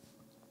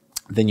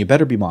 then you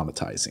better be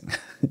monetizing.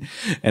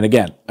 And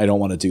again, I don't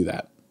want to do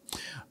that.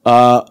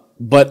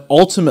 But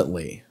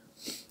ultimately,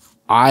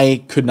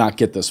 I could not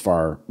get this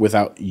far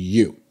without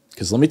you.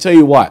 Because let me tell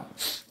you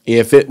what,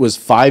 if it was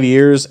 5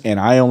 years and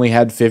I only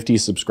had 50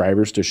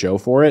 subscribers to show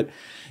for it,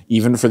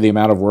 even for the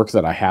amount of work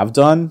that I have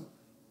done,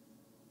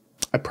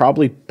 I'd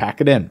probably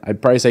pack it in.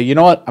 I'd probably say, you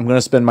know what, I'm going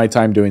to spend my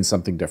time doing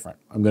something different.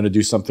 I'm going to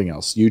do something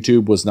else.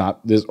 YouTube was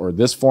not this, or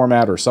this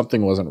format, or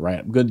something wasn't right.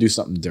 I'm going to do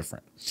something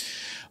different.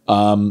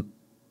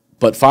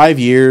 But 5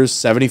 years,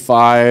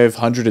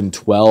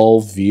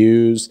 7,512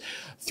 views,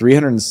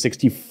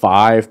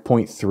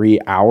 365.3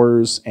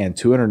 hours, and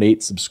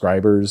 208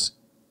 subscribers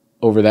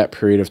over that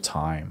period of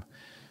time.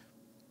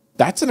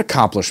 That's an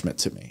accomplishment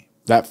to me.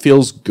 That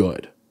feels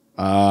good.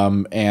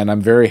 And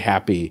I'm very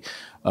happy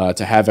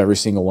to have every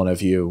single one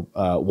of you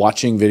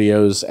watching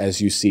videos as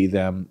you see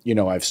them.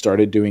 I've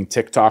started doing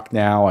TikTok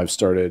now. I've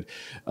started,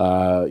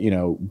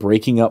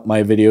 breaking up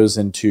my videos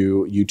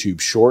into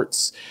YouTube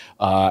Shorts,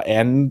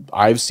 and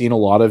I've seen a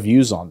lot of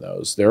views on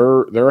those.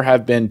 There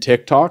have been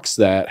TikToks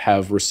that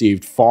have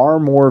received far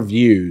more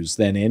views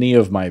than any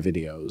of my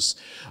videos,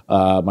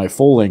 my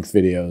full-length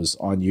videos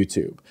on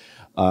YouTube.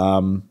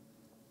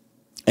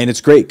 And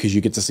it's great because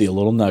you get to see a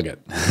little nugget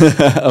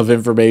of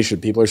information.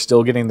 People are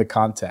still getting the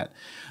content.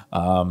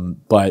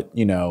 But,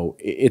 you know,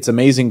 it's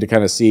amazing to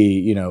kind of see,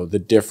 you know, the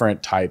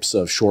different types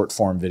of short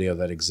form video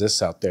that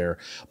exists out there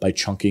by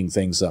chunking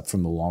things up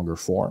from the longer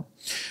form.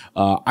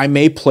 I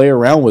may play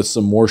around with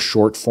some more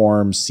short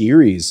form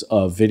series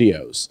of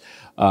videos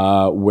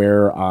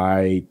where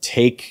I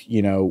take,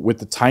 you know, with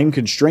the time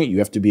constraint, you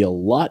have to be a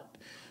lot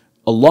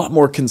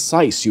more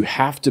concise. You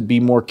have to be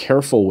more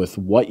careful with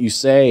what you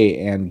say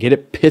and get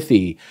it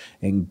pithy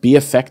and be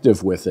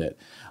effective with it.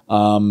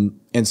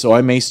 And so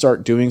I may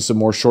start doing some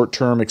more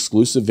short-term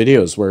exclusive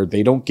videos where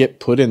they don't get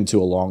put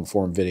into a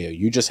long-form video.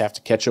 You just have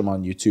to catch them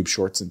on YouTube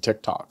Shorts and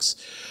TikToks.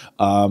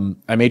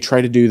 I may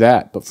try to do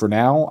that, but for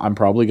now, I'm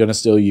probably going to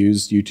still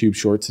use YouTube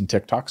Shorts and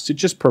TikToks to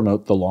just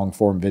promote the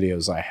long-form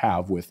videos I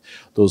have with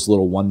those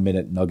little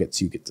 1-minute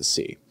nuggets you get to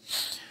see.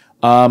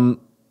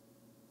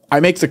 I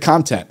make the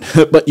content,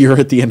 but you're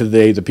at the end of the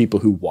day the people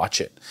who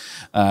watch it.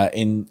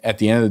 And at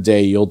the end of the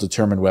day, you'll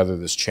determine whether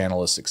this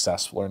channel is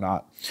successful or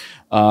not.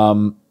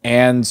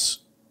 And,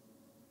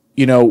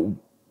 you know,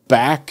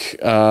 back,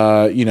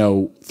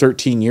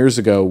 13 years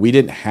ago, we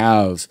didn't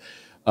have,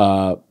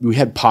 we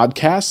had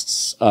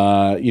podcasts,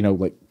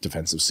 like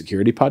defensive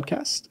security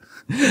podcast.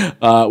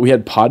 We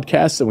had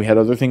podcasts and we had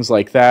other things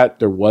like that.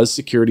 There was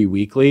Security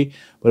Weekly,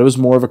 but it was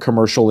more of a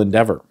commercial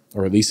endeavor,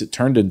 or at least it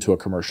turned into a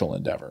commercial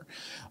endeavor.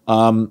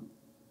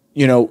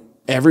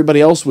 Everybody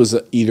else was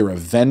either a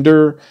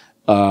vendor,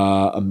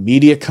 a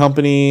media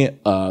company,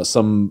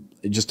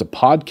 just a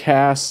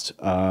podcast,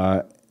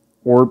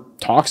 or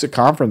talks at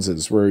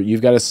conferences where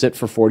you've got to sit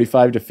for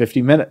 45 to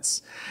 50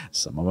 minutes.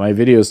 Some of my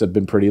videos have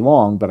been pretty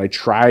long, but I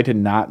try to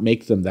not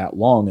make them that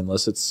long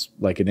unless it's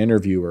like an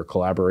interview or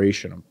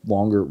collaboration, a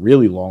longer,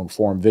 really long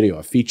form video,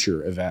 a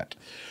feature event.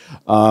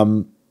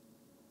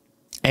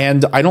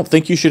 And I don't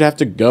think you should have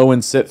to go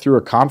and sit through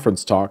a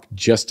conference talk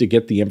just to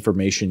get the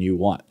information you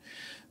want.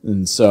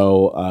 And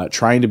so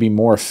trying to be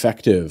more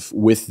effective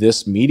with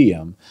this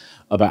medium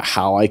about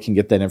how I can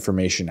get that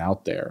information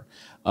out there.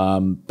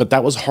 But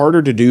that was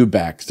harder to do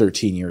back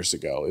 13 years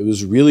ago. It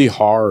was really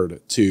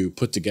hard to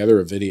put together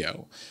a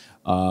video.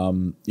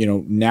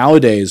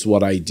 Nowadays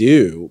what I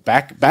do,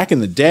 back in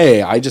the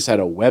day, I just had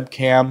a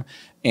webcam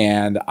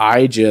and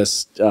I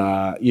just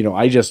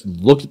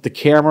looked at the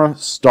camera,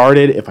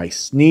 started. If I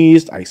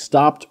sneezed, I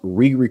stopped,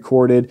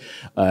 re-recorded.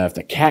 If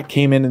the cat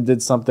came in and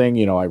did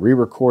something, I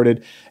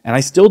re-recorded. And I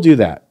still do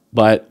that.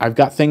 But I've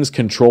got things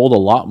controlled a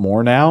lot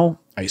more now.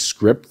 I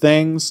script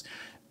things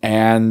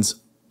and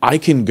I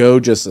can go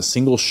just a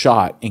single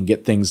shot and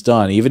get things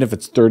done, even if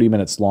it's 30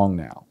 minutes long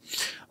now.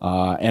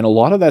 And a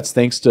lot of that's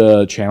thanks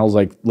to channels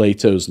like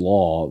Leto's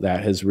Law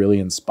that has really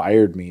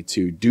inspired me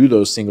to do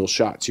those single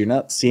shots. You're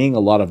not seeing a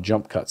lot of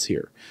jump cuts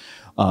here.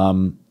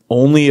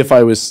 Only if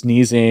I was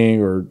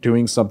sneezing or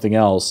doing something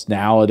else.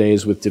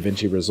 Nowadays with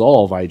DaVinci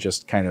Resolve, I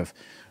just kind of,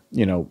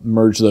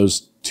 merge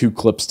those two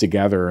clips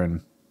together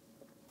and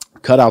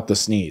cut out the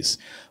sneeze.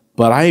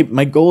 But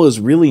my goal is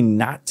really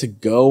not to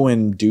go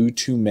and do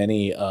too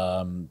many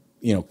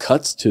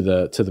cuts to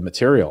the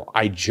material.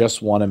 I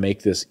just want to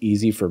make this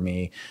easy for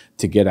me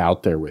to get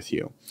out there with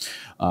you.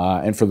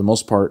 And for the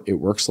most part, it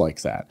works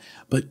like that.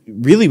 But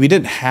really, we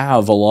didn't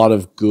have a lot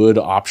of good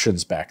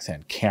options back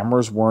then.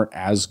 Cameras weren't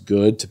as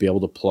good to be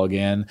able to plug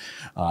in.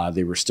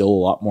 They were still a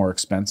lot more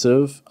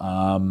expensive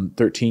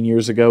 13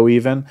 years ago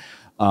even.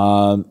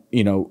 I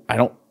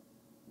don't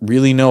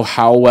really know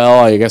how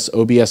well. I guess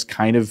OBS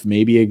kind of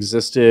maybe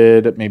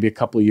existed maybe a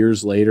couple of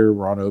years later.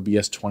 We're on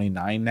OBS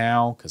 29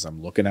 now because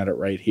I'm looking at it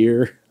right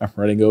here. I'm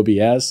running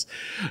OBS,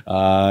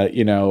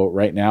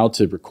 right now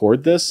to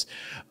record this.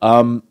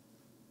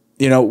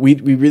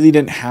 We really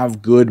didn't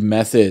have good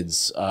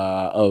methods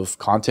of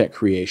content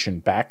creation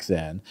back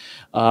then.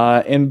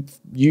 And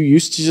you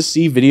used to just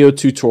see video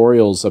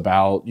tutorials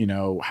about,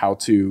 how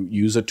to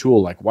use a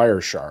tool like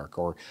Wireshark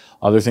or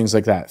other things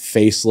like that.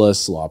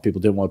 Faceless. A lot of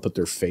people didn't want to put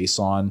their face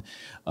on,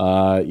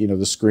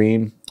 the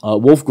screen.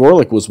 Wolf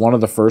Gorlick was one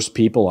of the first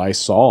people I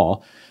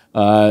saw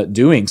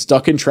doing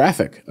Stuck in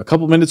Traffic, a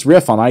couple minutes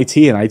riff on IT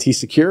and IT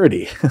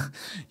security.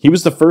 He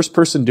was the first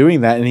person doing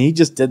that, and he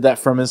just did that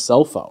from his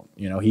cell phone.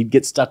 He'd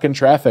get stuck in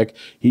traffic.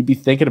 He'd be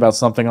thinking about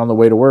something on the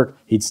way to work.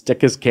 He'd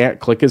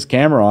click his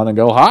camera on and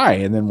go, hi.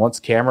 And then once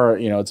camera,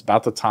 it's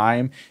about the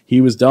time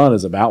he was done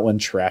is about when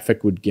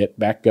traffic would get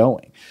back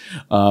going.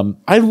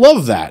 I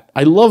love that.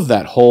 I love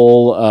that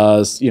whole,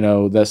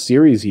 that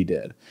series he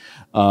did.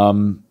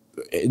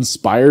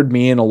 Inspired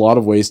me in a lot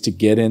of ways to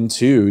get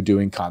into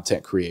doing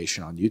content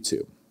creation on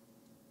YouTube.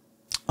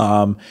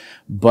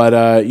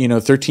 But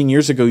 13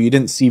 years ago, you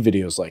didn't see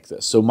videos like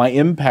this. So my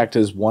impact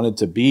has wanted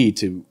to be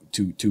to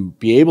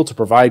be able to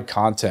provide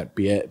content,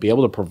 be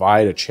able to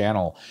provide a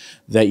channel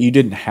that you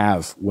didn't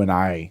have when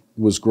I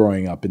was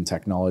growing up in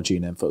technology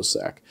and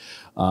InfoSec.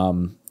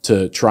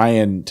 To try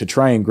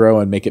and grow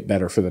and make it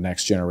better for the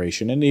next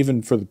generation, and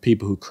even for the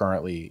people who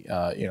currently,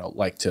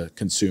 like to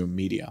consume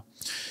media.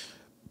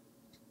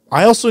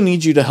 I also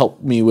need you to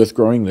help me with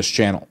growing this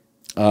channel.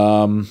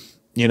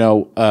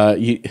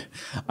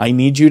 I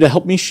need you to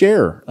help me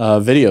share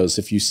videos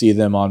if you see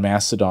them on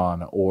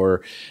Mastodon,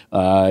 or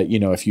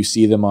if you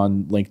see them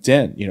on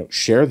LinkedIn,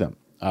 share them,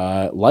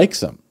 like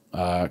them,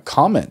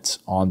 comment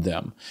on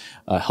them,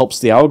 helps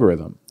the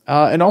algorithm.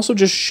 And also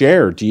just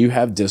share. Do you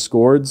have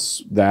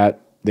Discords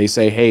that they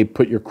say, hey,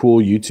 put your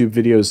cool YouTube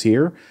videos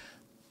here?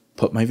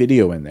 Put my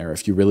video in there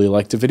if you really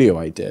liked a video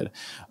I did.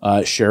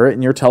 Share it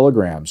in your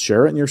Telegrams.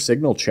 Share it in your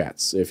Signal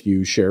chats if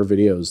you share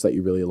videos that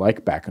you really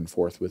like back and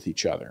forth with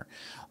each other.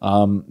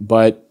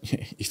 But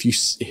if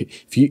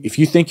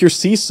you think your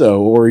CISO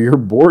or your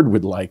board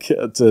would like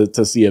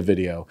to see a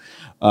video,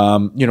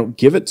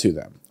 give it to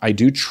them. I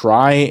do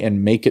try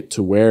and make it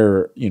to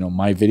where,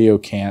 my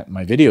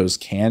videos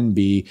can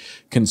be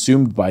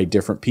consumed by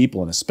different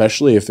people. And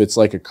especially if it's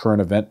like a current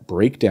event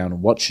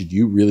breakdown, what should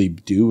you really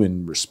do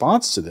in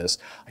response to this?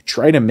 I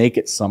try to make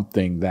it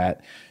something that,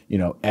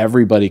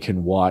 everybody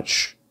can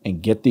watch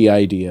and get the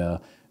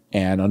idea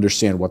and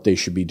understand what they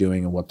should be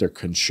doing and what their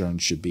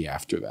concerns should be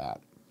after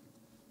that.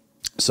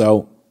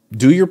 So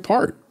do your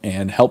part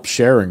and help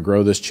share and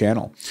grow this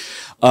channel.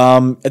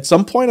 At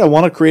some point, I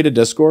want to create a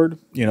Discord,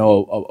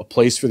 a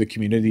place for the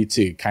community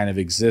to kind of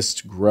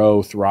exist,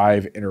 grow,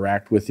 thrive,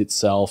 interact with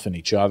itself and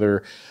each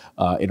other,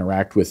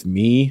 interact with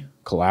me,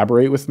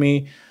 collaborate with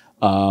me.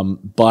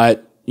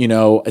 But,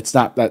 it's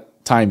not that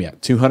time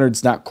yet. 200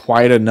 is not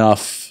quite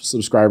enough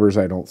subscribers,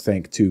 I don't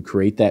think, to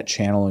create that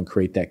channel and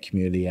create that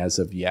community as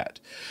of yet.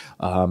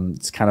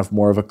 It's kind of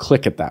more of a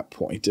click at that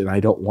point, and I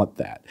don't want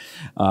that.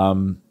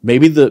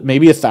 Maybe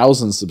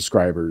 1,000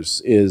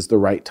 subscribers is the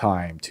right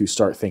time to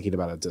start thinking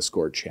about a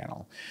Discord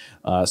channel.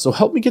 So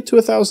help me get to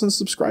 1,000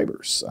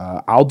 subscribers.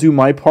 I'll do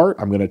my part.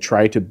 I'm going to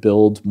try to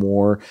build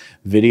more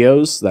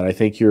videos that I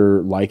think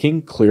you're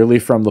liking, clearly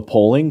from the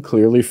polling,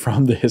 clearly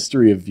from the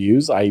history of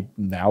views. I'm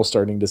now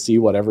starting to see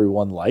what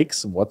everyone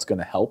likes and what's going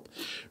to help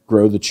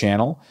grow the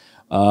channel.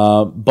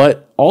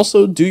 But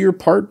also do your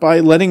part by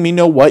letting me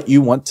know what you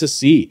want to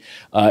see.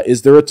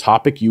 Is there a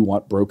topic you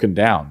want broken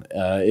down?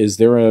 Is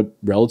there a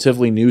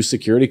relatively new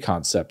security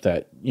concept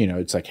that,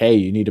 it's like, hey,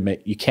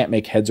 you can't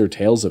make heads or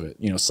tails of it.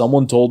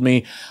 Someone told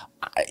me,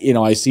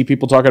 I see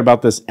people talking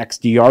about this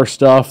XDR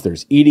stuff.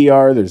 There's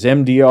EDR, there's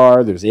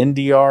MDR, there's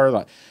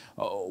NDR.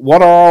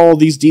 What are all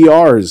these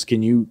DRs?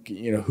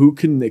 Who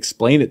can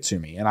explain it to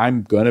me? And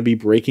I'm going to be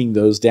breaking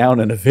those down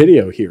in a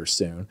video here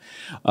soon.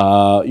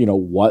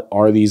 What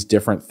are these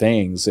different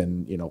things,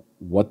 and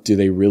what do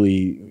they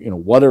really,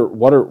 what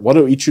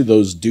do each of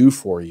those do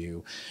for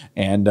you?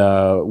 And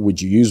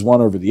would you use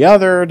one over the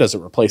other? Does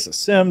it replace a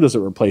SIM? Does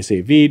it replace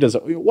AV?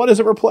 What does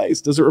it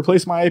replace? Does it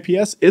replace my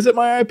IPS? Is it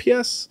my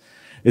IPS?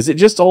 Is it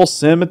just all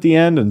SIM at the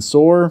end and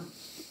SOAR?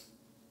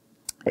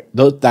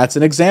 That's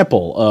an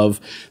example of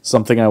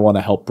something I want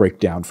to help break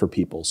down for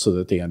people so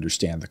that they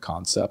understand the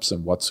concepts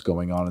and what's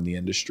going on in the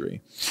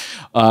industry.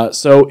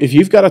 So if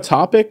you've got a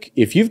topic,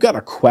 if you've got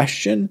a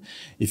question,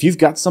 if you've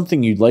got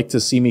something you'd like to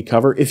see me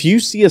cover, if you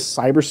see a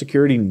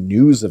cybersecurity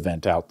news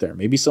event out there,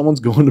 maybe someone's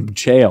going to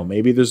jail,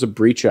 maybe there's a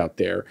breach out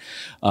there,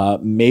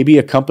 maybe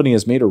a company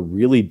has made a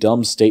really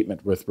dumb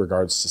statement with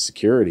regards to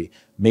security,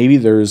 maybe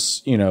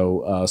there's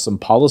some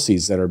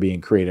policies that are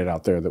being created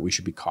out there that we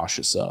should be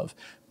cautious of.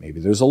 Maybe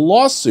there's a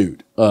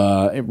lawsuit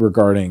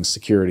regarding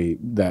security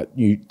that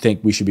you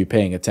think we should be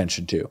paying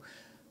attention to.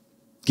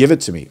 Give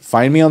it to me.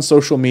 Find me on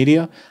social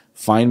media.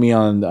 Find me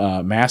on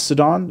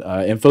Mastodon,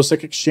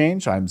 InfoSec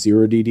Exchange. I'm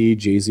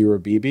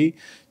 0DDJ0BB.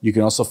 You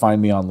can also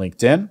find me on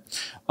LinkedIn.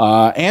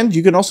 And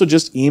you can also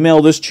just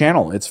email this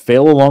channel. It's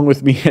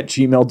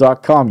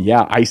failalongwithme@gmail.com.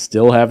 Yeah, I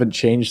still haven't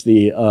changed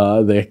the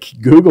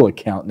Google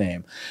account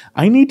name.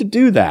 I need to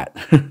do that.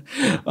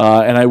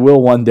 And I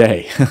will one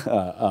day,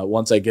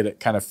 once I get it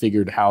kind of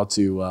figured how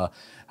to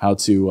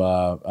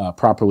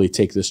properly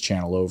take this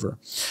channel over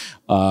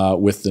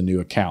with the new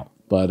account.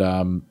 But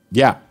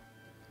yeah,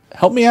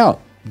 help me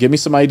out. Give me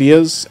some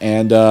ideas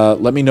and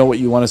let me know what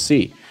you want to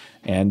see.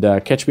 And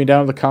catch me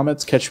down in the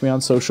comments. Catch me on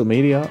social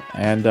media.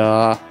 And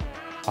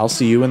I'll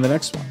see you in the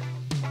next one.